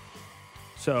ago.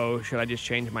 So should I just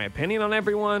change my opinion on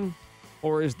everyone?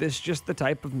 Or is this just the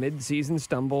type of mid-season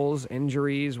stumbles,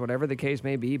 injuries, whatever the case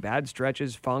may be, bad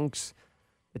stretches, funks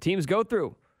the teams go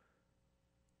through?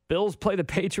 Bills play the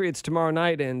Patriots tomorrow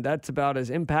night, and that's about as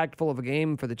impactful of a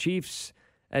game for the Chiefs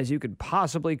as you could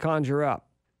possibly conjure up.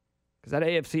 Because that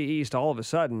AFC East, all of a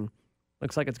sudden,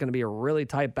 looks like it's going to be a really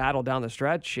tight battle down the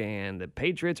stretch, and the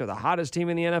Patriots are the hottest team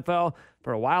in the NFL.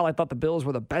 For a while, I thought the Bills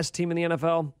were the best team in the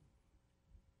NFL.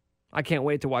 I can't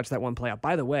wait to watch that one play out.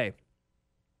 By the way,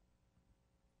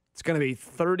 it's going to be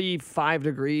 35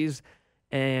 degrees,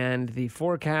 and the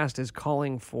forecast is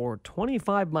calling for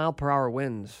 25-mile-per-hour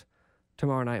winds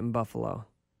tomorrow night in Buffalo.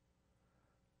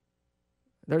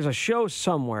 There's a show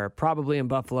somewhere, probably in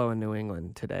Buffalo and New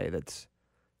England today, that's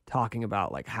talking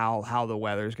about like how the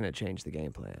weather is going to change the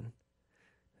game plan.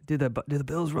 Do the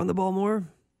Bills run the ball more?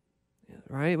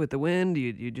 Right? With the wind,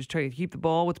 you just try to keep the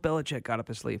ball. What's Belichick got up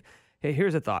his sleeve? Hey,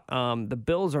 here's a thought. The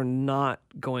Bills are not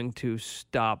going to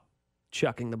stop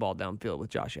chucking the ball downfield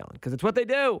with Josh Allen because it's what they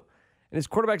do. And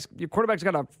your quarterback's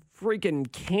got a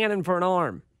freaking cannon for an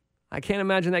arm. I can't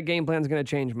imagine that game plan is going to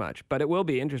change much, but it will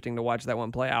be interesting to watch that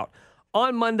one play out.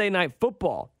 On Monday Night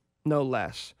Football, no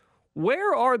less.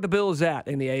 Where are the Bills at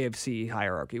in the AFC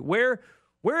hierarchy? Where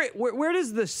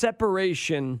does the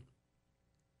separation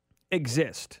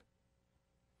exist?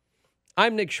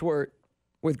 I'm Nick Schwerdt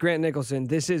with Grant Nicholson.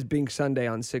 This is Bink Sunday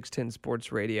on 610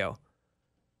 Sports Radio.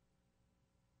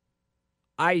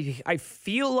 I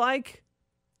feel like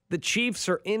the Chiefs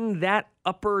are in that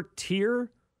upper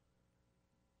tier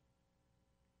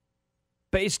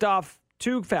based off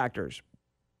two factors.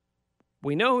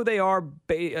 We know who they are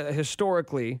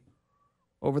historically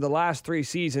over the last 3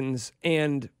 seasons,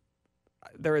 and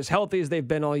they're as healthy as they've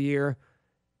been all year.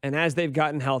 And as they've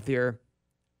gotten healthier,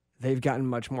 they've gotten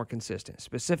much more consistent,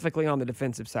 specifically on the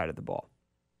defensive side of the ball.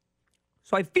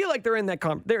 So I feel like they're in that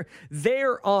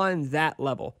they're on that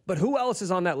level. But who else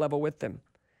is on that level with them?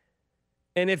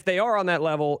 And if they are on that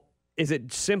level, is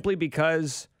it simply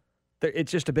because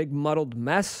it's just a big muddled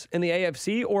mess in the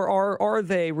AFC, or are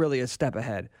they really a step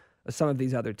ahead of some of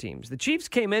these other teams? The Chiefs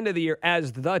came into the year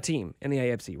as the team in the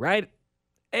AFC, right?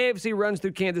 AFC runs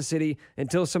through Kansas City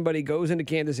until somebody goes into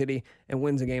Kansas City and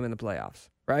wins a game in the playoffs,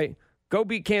 right? Go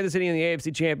beat Kansas City in the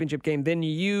AFC Championship game, then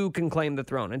you can claim the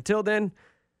throne. Until then,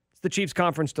 it's the Chiefs'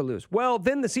 conference to lose. Well,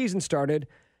 then the season started,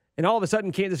 and all of a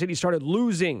sudden Kansas City started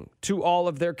losing to all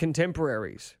of their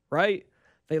contemporaries, right?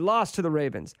 They lost to the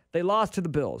Ravens. They lost to the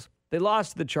Bills. They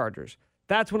lost to the Chargers.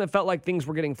 That's when it felt like things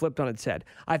were getting flipped on its head.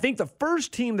 I think the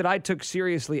first team that I took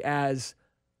seriously as,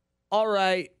 all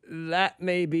right, that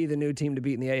may be the new team to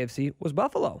beat in the AFC was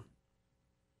Buffalo.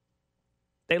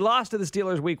 They lost to the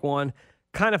Steelers week 1,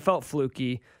 kind of felt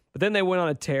fluky, but then they went on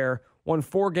a tear, won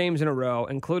 4 games in a row,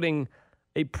 including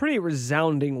a pretty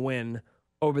resounding win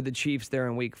over the Chiefs there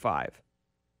in week 5.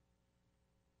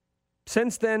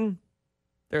 Since then,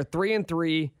 they're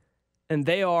 3-3, and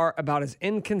they are about as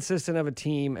inconsistent of a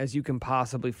team as you can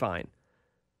possibly find.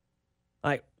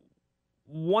 Like,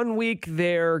 one week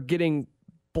they're getting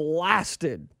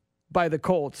blasted by the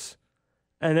Colts,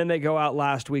 and then they go out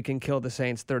last week and kill the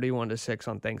Saints 31-6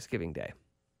 on Thanksgiving Day.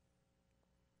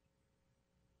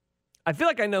 I feel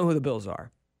like I know who the Bills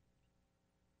are.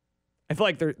 I feel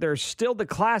like they're still the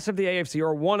class of the AFC,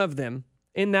 or one of them,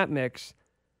 in that mix.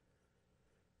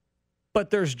 But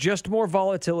there's just more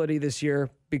volatility this year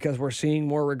because we're seeing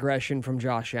more regression from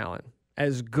Josh Allen.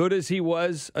 As good as he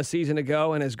was a season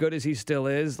ago and as good as he still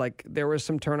is, like, there was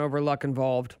some turnover luck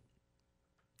involved.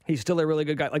 He's still a really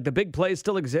good guy. Like, the big plays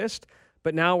still exist,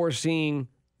 but now we're seeing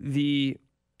the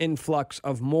influx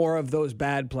of more of those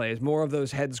bad plays, more of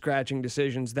those head-scratching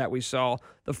decisions that we saw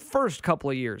the first couple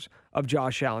of years of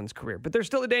Josh Allen's career. But they're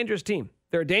still a dangerous team.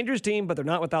 They're a dangerous team, but they're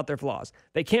not without their flaws.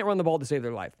 They can't run the ball to save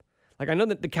their life. Like, I know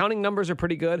that the counting numbers are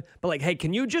pretty good, but like, hey,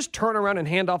 can you just turn around and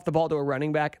hand off the ball to a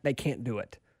running back? They can't do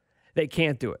it. They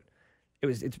can't do it.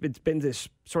 It's been this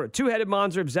sort of two-headed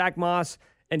monster of Zach Moss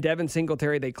and Devin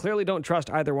Singletary. They clearly don't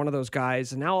trust either one of those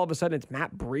guys. And now all of a sudden it's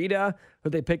Matt Breida, who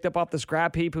they picked up off the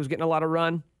scrap heap, who's getting a lot of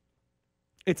run.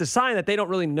 It's a sign that they don't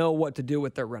really know what to do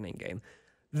with their running game.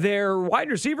 Their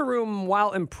wide receiver room,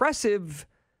 while impressive,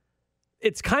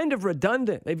 it's kind of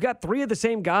redundant. They've got 3 of the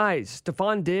same guys: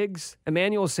 Stephon Diggs,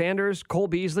 Emmanuel Sanders, Cole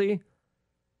Beasley.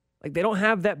 Like, they don't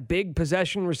have that big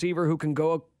possession receiver who can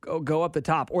go up the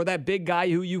top, or that big guy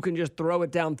who you can just throw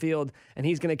it downfield and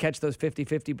he's going to catch those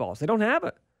 50-50 balls. They don't have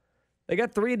it. They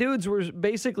got 3 dudes who are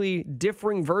basically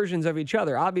differing versions of each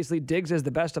other. Obviously, Diggs is the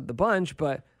best of the bunch,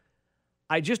 but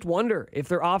I just wonder if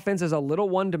their offense is a little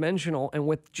one-dimensional, and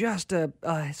with just a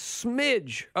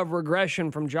smidge of regression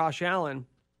from Josh Allen,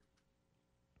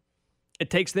 it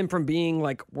takes them from being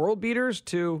like world beaters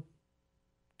to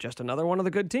just another one of the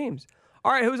good teams.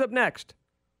 All right, who's up next?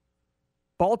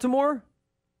 Baltimore?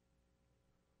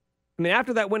 I mean,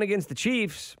 after that win against the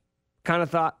Chiefs, kind of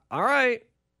thought, all right,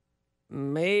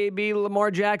 maybe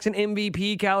Lamar Jackson,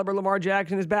 MVP caliber Lamar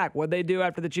Jackson is back. What'd they do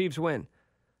after the Chiefs win?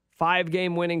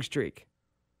 5-game winning streak.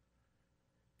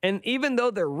 And even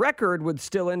though their record would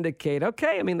still indicate,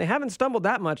 okay, I mean, they haven't stumbled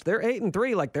that much. They're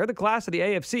 8-3, like they're the class of the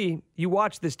AFC. You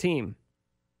watch this team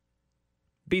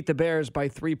beat the Bears by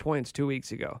 3 points 2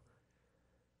 weeks ago.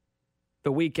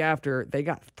 The week after, they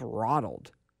got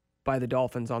throttled by the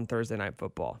Dolphins on Thursday Night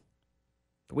Football.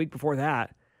 The week before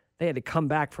that, they had to come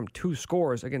back from 2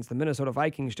 scores against the Minnesota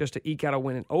Vikings just to eke out a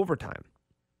win in overtime.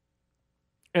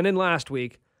 And then last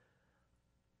week,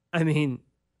 I mean,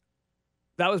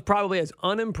 that was probably as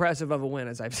unimpressive of a win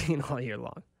as I've seen all year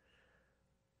long.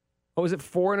 What was it,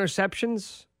 4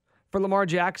 interceptions for Lamar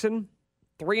Jackson?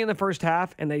 3 in the first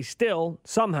half, and they still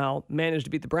somehow managed to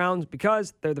beat the Browns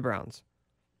because they're the Browns.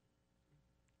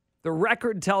 The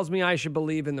record tells me I should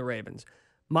believe in the Ravens.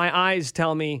 My eyes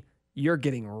tell me you're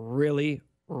getting really,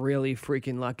 really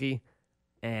freaking lucky,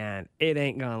 and it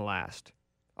ain't gonna last.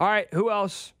 All right, who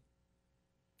else?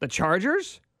 The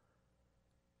Chargers?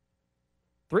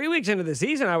 3 weeks into the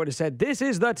season, I would have said, this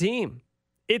is the team.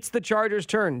 It's the Chargers'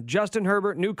 turn. Justin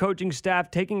Herbert, new coaching staff,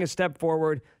 taking a step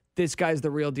forward. This guy's the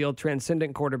real deal,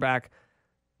 transcendent quarterback.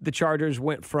 The Chargers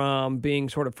went from being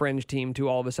sort of fringe team to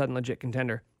all of a sudden legit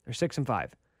contender. They're 6-5.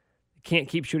 Can't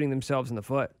keep shooting themselves in the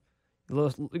foot.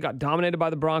 You got dominated by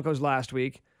the Broncos last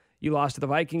week. You lost to the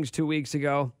Vikings 2 weeks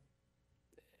ago.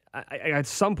 At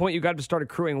some point, you got to start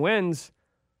accruing wins.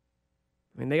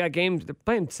 I mean, they got games. They're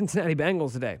playing Cincinnati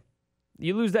Bengals today.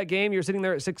 You lose that game, you're sitting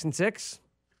there at 6-6.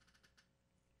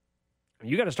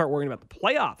 You got to start worrying about the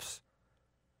playoffs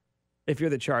if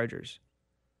you're the Chargers.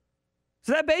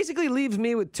 So that basically leaves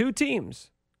me with 2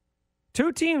 teams.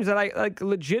 2 teams that I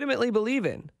legitimately believe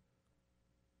in.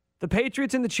 The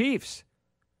Patriots and the Chiefs.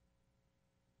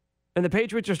 And the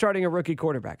Patriots are starting a rookie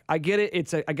quarterback. I get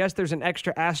it. I guess there's an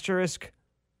extra asterisk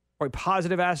or a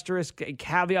positive asterisk, a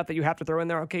caveat that you have to throw in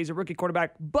there. Okay, he's a rookie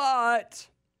quarterback, but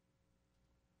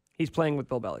he's playing with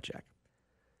Bill Belichick.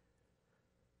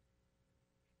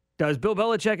 Does Bill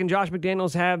Belichick and Josh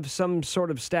McDaniels have some sort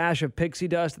of stash of pixie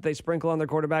dust that they sprinkle on their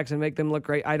quarterbacks and make them look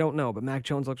great? I don't know, but Mac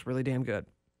Jones looks really damn good.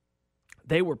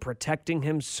 They were protecting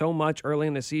him so much early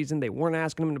in the season. They weren't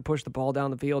asking him to push the ball down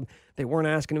the field. They weren't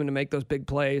asking him to make those big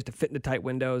plays, to fit into tight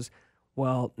windows.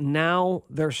 Well, now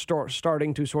they're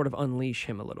starting to sort of unleash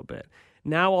him a little bit.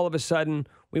 Now, all of a sudden,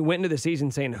 we went into the season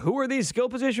saying, who are these skill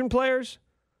position players?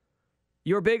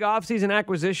 Your big offseason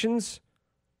acquisitions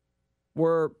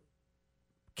were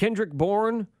Kendrick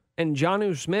Bourne and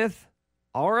Jonnu Smith.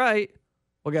 All right.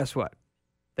 Well, guess what?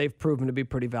 They've proven to be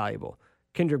pretty valuable.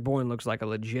 Kendrick Bourne looks like a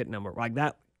legit number. Like,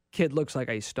 that kid looks like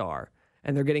a star.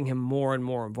 And they're getting him more and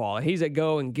more involved. He's a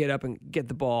go and get up and get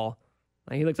the ball.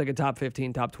 Like, he looks like a top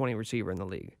 15, top 20 receiver in the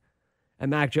league. And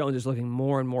Mac Jones is looking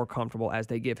more and more comfortable as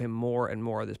they give him more and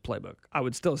more of this playbook. I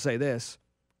would still say this.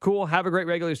 Cool, have a great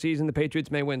regular season. The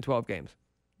Patriots may win 12 games.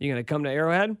 You're going to come to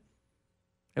Arrowhead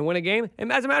and win a game?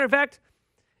 And as a matter of fact,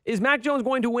 is Mac Jones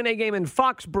going to win a game in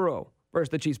Foxborough versus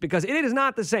the Chiefs? Because it is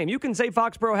not the same. You can say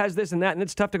Foxborough has this and that, and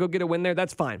it's tough to go get a win there.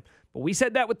 That's fine. But we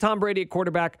said that with Tom Brady at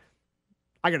quarterback.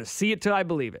 I got to see it till I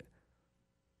believe it.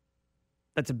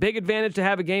 That's a big advantage to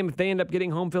have a game if they end up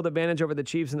getting home field advantage over the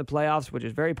Chiefs in the playoffs, which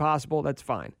is very possible. That's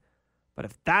fine. But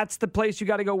if that's the place you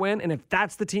got to go win, and if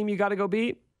that's the team you got to go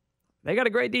beat, they got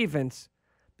a great defense.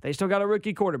 But they still got a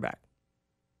rookie quarterback.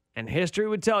 And history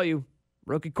would tell you,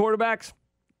 rookie quarterbacks,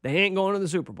 they ain't going to the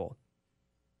Super Bowl.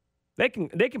 They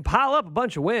can pile up a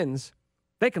bunch of wins.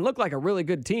 They can look like a really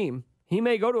good team. He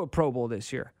may go to a Pro Bowl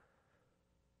this year.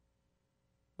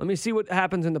 Let me see what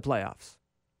happens in the playoffs.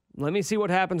 Let me see what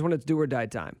happens when it's do or die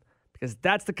time. Because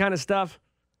that's the kind of stuff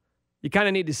you kind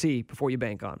of need to see before you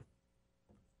bank on.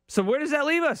 So where does that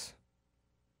leave us?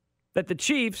 That the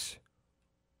Chiefs,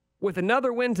 with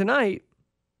another win tonight,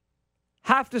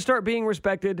 have to start being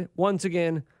respected once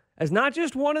again as not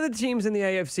just one of the teams in the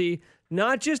AFC,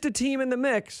 not just a team in the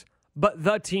mix, but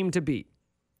the team to beat.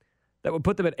 That would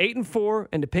put them at 8-4,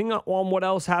 and depending on what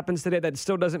else happens today, that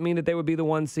still doesn't mean that they would be the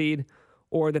 1 seed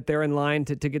or that they're in line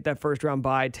to get that first round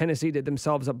bye. Tennessee did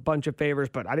themselves a bunch of favors,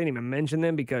 but I didn't even mention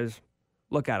them because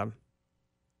look at them.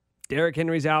 Derrick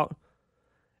Henry's out,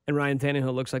 and Ryan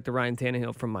Tannehill looks like the Ryan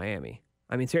Tannehill from Miami.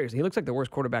 I mean, seriously, he looks like the worst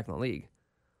quarterback in the league.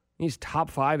 He's top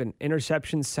 5 in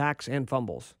interceptions, sacks, and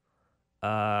fumbles.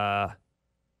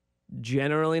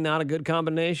 Generally not a good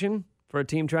combination for a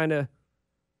team trying to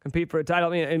compete for a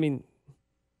title. I mean,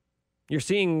 you're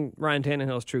seeing Ryan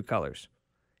Tannehill's true colors.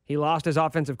 He lost his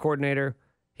offensive coordinator.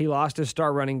 He lost his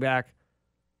star running back.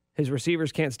 His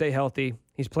receivers can't stay healthy.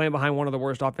 He's playing behind one of the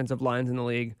worst offensive lines in the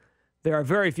league. There are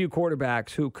very few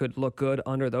quarterbacks who could look good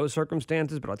under those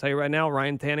circumstances, but I'll tell you right now,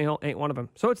 Ryan Tannehill ain't one of them.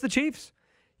 So it's the Chiefs.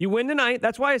 You win tonight.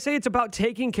 That's why I say it's about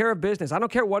taking care of business. I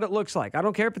don't care what it looks like. I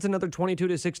don't care if it's another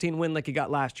 22-16 win like you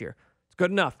got last year. It's good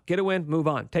enough. Get a win, move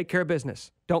on. Take care of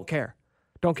business. Don't care.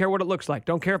 Don't care what it looks like.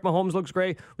 Don't care if Mahomes looks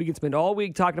great. We can spend all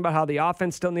week talking about how the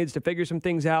offense still needs to figure some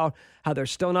things out, how they're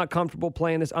still not comfortable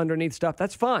playing this underneath stuff.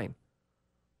 That's fine.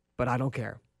 But I don't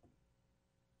care.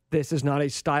 This is not a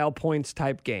style points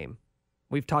type game.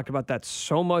 We've talked about that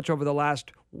so much over the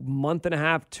last month and a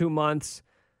half, 2 months.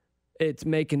 It's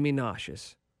making me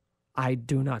nauseous. I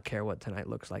do not care what tonight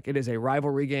looks like. It is a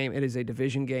rivalry game. It is a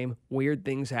division game. Weird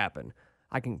things happen.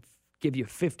 I can give you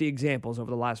 50 examples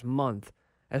over the last month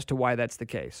as to why that's the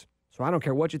case. So I don't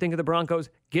care what you think of the Broncos.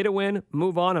 Get a win,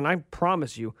 move on, and I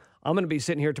promise you, I'm going to be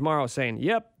sitting here tomorrow saying,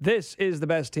 yep, this is the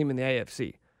best team in the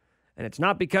AFC. And it's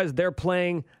not because they're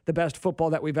playing the best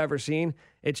football that we've ever seen.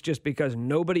 It's just because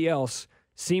nobody else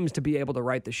seems to be able to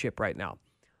right the ship right now.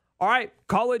 All right,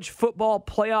 college football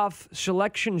playoff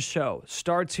selection show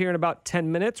starts here in about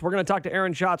 10 minutes. We're going to talk to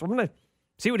Aaron Schatz. We're going to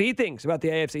see what he thinks about the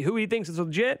AFC, who he thinks is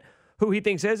legit, who he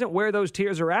thinks isn't, where those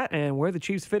tiers are at, and where the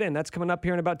Chiefs fit in. That's coming up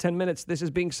here in about 10 minutes. This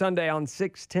is Bink Sunday on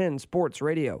 610 Sports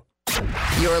Radio.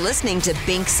 You're listening to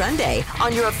Bink Sunday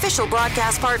on your official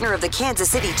broadcast partner of the Kansas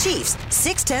City Chiefs,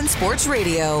 610 Sports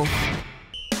Radio.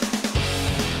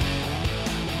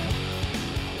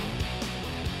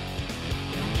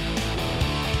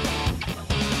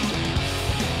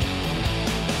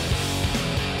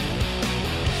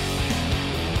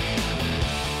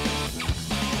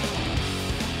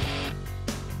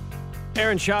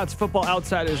 Aaron Schatz, Football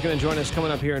Outsider, is going to join us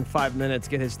coming up here in 5 minutes,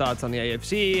 get his thoughts on the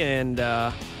AFC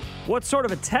and what sort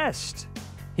of a test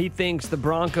he thinks the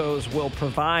Broncos will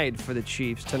provide for the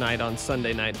Chiefs tonight on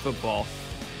Sunday Night Football.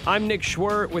 I'm Nick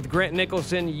Schwerdt with Grant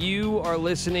Nicholson. You are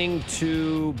listening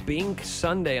to Bink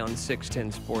Sunday on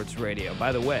 610 Sports Radio.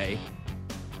 By the way,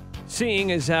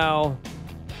 seeing as how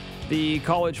the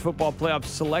college football playoff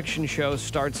selection show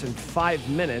starts in 5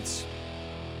 minutes,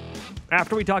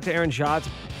 after we talk to Aaron Schatz,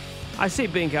 I see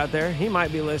Bink out there. He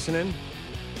might be listening.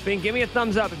 Bink, give me a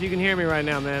thumbs up if you can hear me right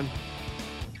now, man.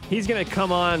 He's going to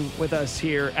come on with us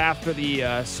here after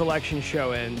the selection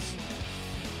show ends,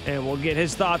 and we'll get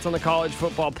his thoughts on the college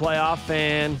football playoff,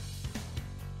 and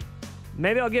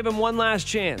maybe I'll give him one last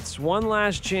chance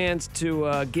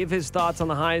to give his thoughts on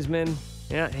the Heisman.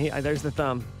 Yeah, there's the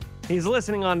thumb. He's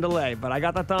listening on delay, but I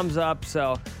got the thumbs up,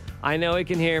 so I know he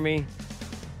can hear me.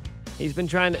 He's been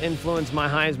trying to influence my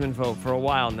Heisman vote for a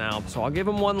while now, so I'll give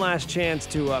him one last chance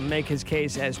to make his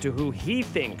case as to who he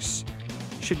thinks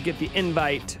should get the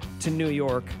invite to New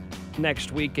York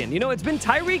next weekend. You know, it's been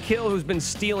Tyreek Hill who's been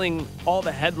stealing all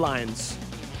the headlines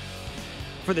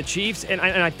for the Chiefs, and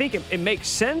I think it makes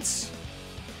sense,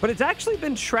 but it's actually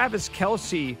been Travis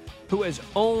Kelce who has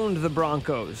owned the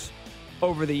Broncos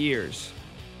over the years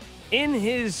in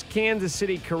his Kansas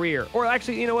City career. Or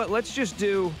actually, you know what, let's just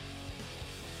do...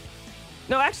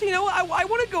 No, actually, you know what? I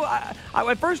want to go...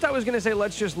 at first, I was going to say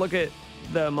let's just look at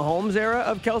the Mahomes era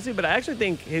of Kelce, but I actually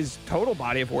think his total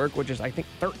body of work, which is, I think,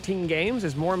 13 games,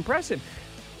 is more impressive.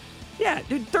 Yeah,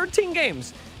 dude, 13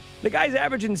 games. The guy's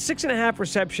averaging 6.5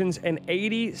 receptions and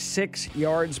 86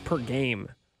 yards per game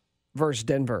versus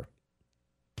Denver.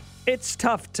 It's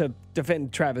tough to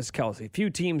defend Travis Kelce. Few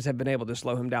teams have been able to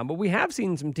slow him down, but we have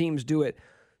seen some teams do it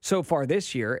so far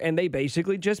this year, and they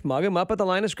basically just mug him up at the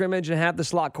line of scrimmage and have the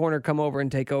slot corner come over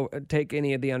and take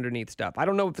any of the underneath stuff. I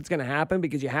don't know if it's going to happen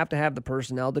because you have to have the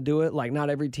personnel to do it. Like, not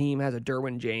every team has a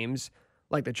Derwin James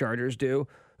like the Chargers do,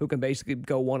 who can basically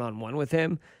go one-on-one with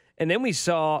him. And then we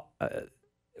saw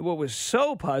what was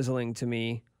so puzzling to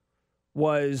me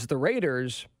was the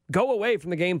Raiders go away from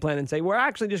the game plan and say, we're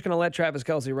actually just going to let Travis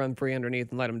Kelce run free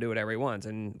underneath and let him do whatever he wants.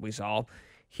 And we saw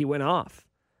he went off.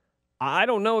 I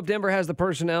don't know if Denver has the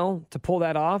personnel to pull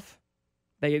that off.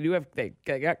 They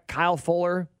got Kyle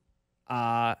Fuller.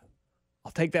 I'll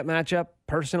take that matchup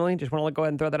personally. Just want to go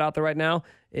ahead and throw that out there right now.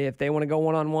 If they want to go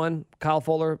one-on-one, Kyle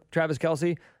Fuller, Travis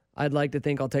Kelce, I'd like to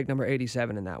think I'll take number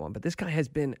 87 in that one. But this guy has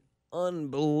been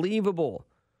unbelievable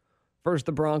versus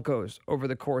the Broncos over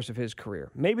the course of his career.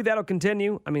 Maybe that'll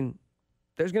continue. I mean,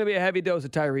 there's going to be a heavy dose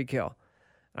of Tyreek Hill.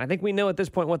 I think we know at this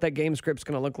point what that game script's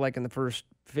going to look like in the first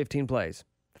 15 plays.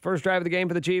 First drive of the game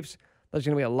for the Chiefs, there's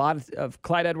going to be a lot of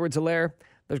Clyde Edwards-Helaire.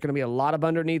 There's going to be a lot of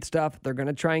underneath stuff. They're going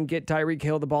to try and get Tyreek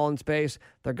Hill the ball in space.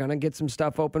 They're going to get some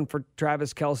stuff open for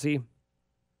Travis Kelce.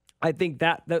 I think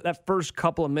that first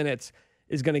couple of minutes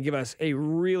is going to give us a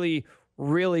really,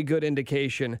 really good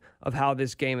indication of how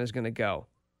this game is going to go.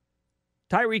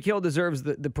 Tyreek Hill deserves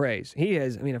the praise. He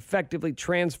has, effectively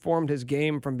transformed his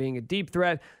game from being a deep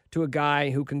threat to a guy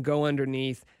who can go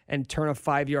underneath and turn a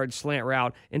 5-yard slant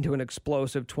route into an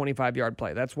explosive 25-yard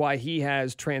play. That's why he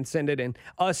has transcended and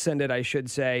ascended, I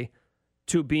should say,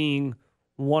 to being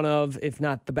one of, if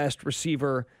not the best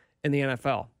receiver in the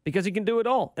NFL, because he can do it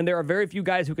all. And there are very few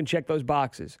guys who can check those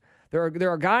boxes. There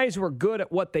are guys who are good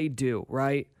at what they do,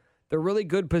 right? They're really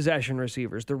good possession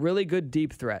receivers. They're really good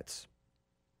deep threats.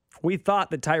 We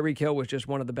thought that Tyreek Hill was just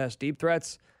one of the best deep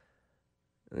threats.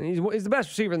 He's the best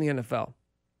receiver in the NFL.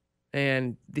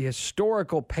 And the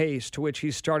historical pace to which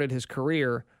he started his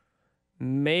career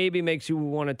maybe makes you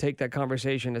want to take that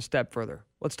conversation a step further.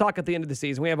 Let's talk at the end of the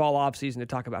season. We have all offseason to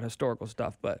talk about historical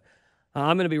stuff, but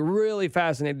I'm going to be really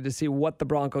fascinated to see what the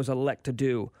Broncos elect to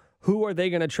do. Who are they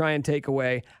going to try and take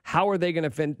away? How are they going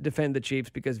to defend the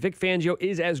Chiefs? Because Vic Fangio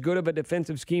is as good of a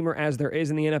defensive schemer as there is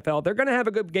in the NFL. They're going to have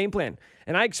a good game plan.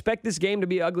 And I expect this game to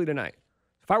be ugly tonight.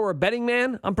 If I were a betting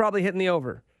man, I'm probably hitting the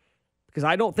over. Because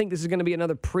I don't think this is going to be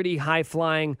another pretty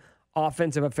high-flying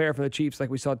offensive affair for the Chiefs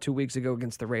like we saw 2 weeks ago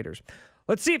against the Raiders.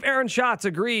 Let's see if Aaron Schatz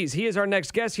agrees. He is our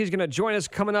next guest. He's going to join us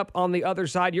coming up on the other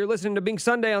side. You're listening to Bink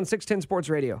Sunday on 610 Sports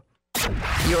Radio.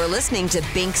 You're listening to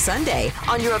Bink Sunday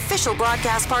on your official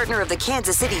broadcast partner of the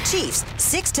Kansas City Chiefs,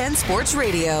 610 Sports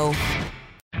Radio.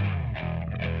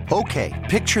 Okay,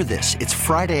 picture this. It's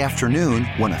Friday afternoon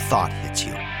when a thought hits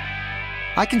you.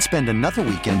 I can spend another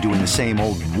weekend doing the same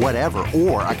old whatever,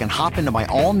 or I can hop into my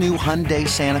all-new Hyundai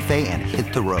Santa Fe and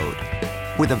hit the road.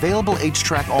 With available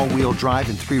H-Track all-wheel drive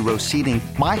and 3-row seating,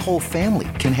 my whole family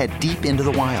can head deep into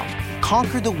the wild.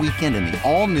 Conquer the weekend in the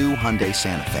all-new Hyundai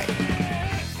Santa Fe.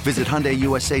 Visit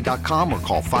HyundaiUSA.com or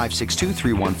call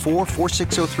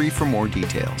 562-314-4603 for more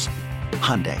details.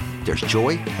 Hyundai, there's joy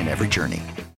in every journey.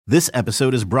 This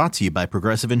episode is brought to you by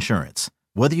Progressive Insurance.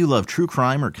 Whether you love true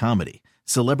crime or comedy,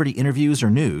 celebrity interviews or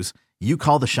news, you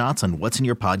call the shots on what's in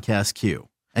your podcast queue.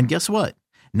 And guess what?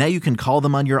 Now you can call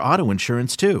them on your auto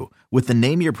insurance too with the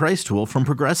Name Your Price tool from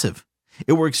Progressive.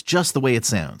 It works just the way it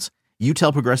sounds. You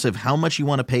tell Progressive how much you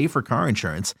want to pay for car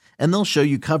insurance, and they'll show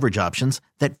you coverage options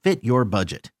that fit your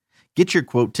budget. Get your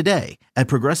quote today at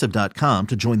Progressive.com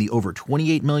to join the over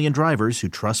 28 million drivers who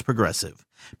trust Progressive.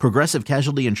 Progressive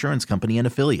Casualty Insurance Company and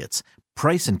Affiliates.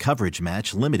 Price and coverage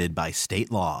match limited by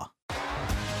state law.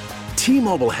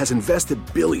 T-Mobile has invested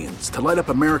billions to light up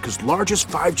America's largest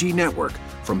 5G network,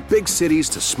 from big cities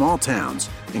to small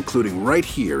towns, including right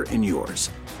here in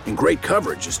yours. And great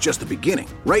coverage is just the beginning.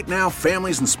 Right now,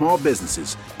 families and small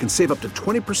businesses can save up to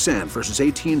 20% versus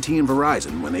AT&T and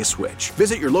Verizon when they switch.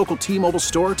 Visit your local T-Mobile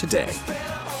store today.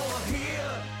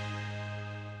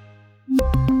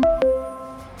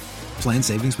 Plan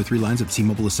savings with 3 lines of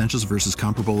T-Mobile Essentials versus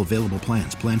comparable available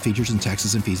plans. Plan features and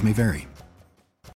taxes and fees may vary.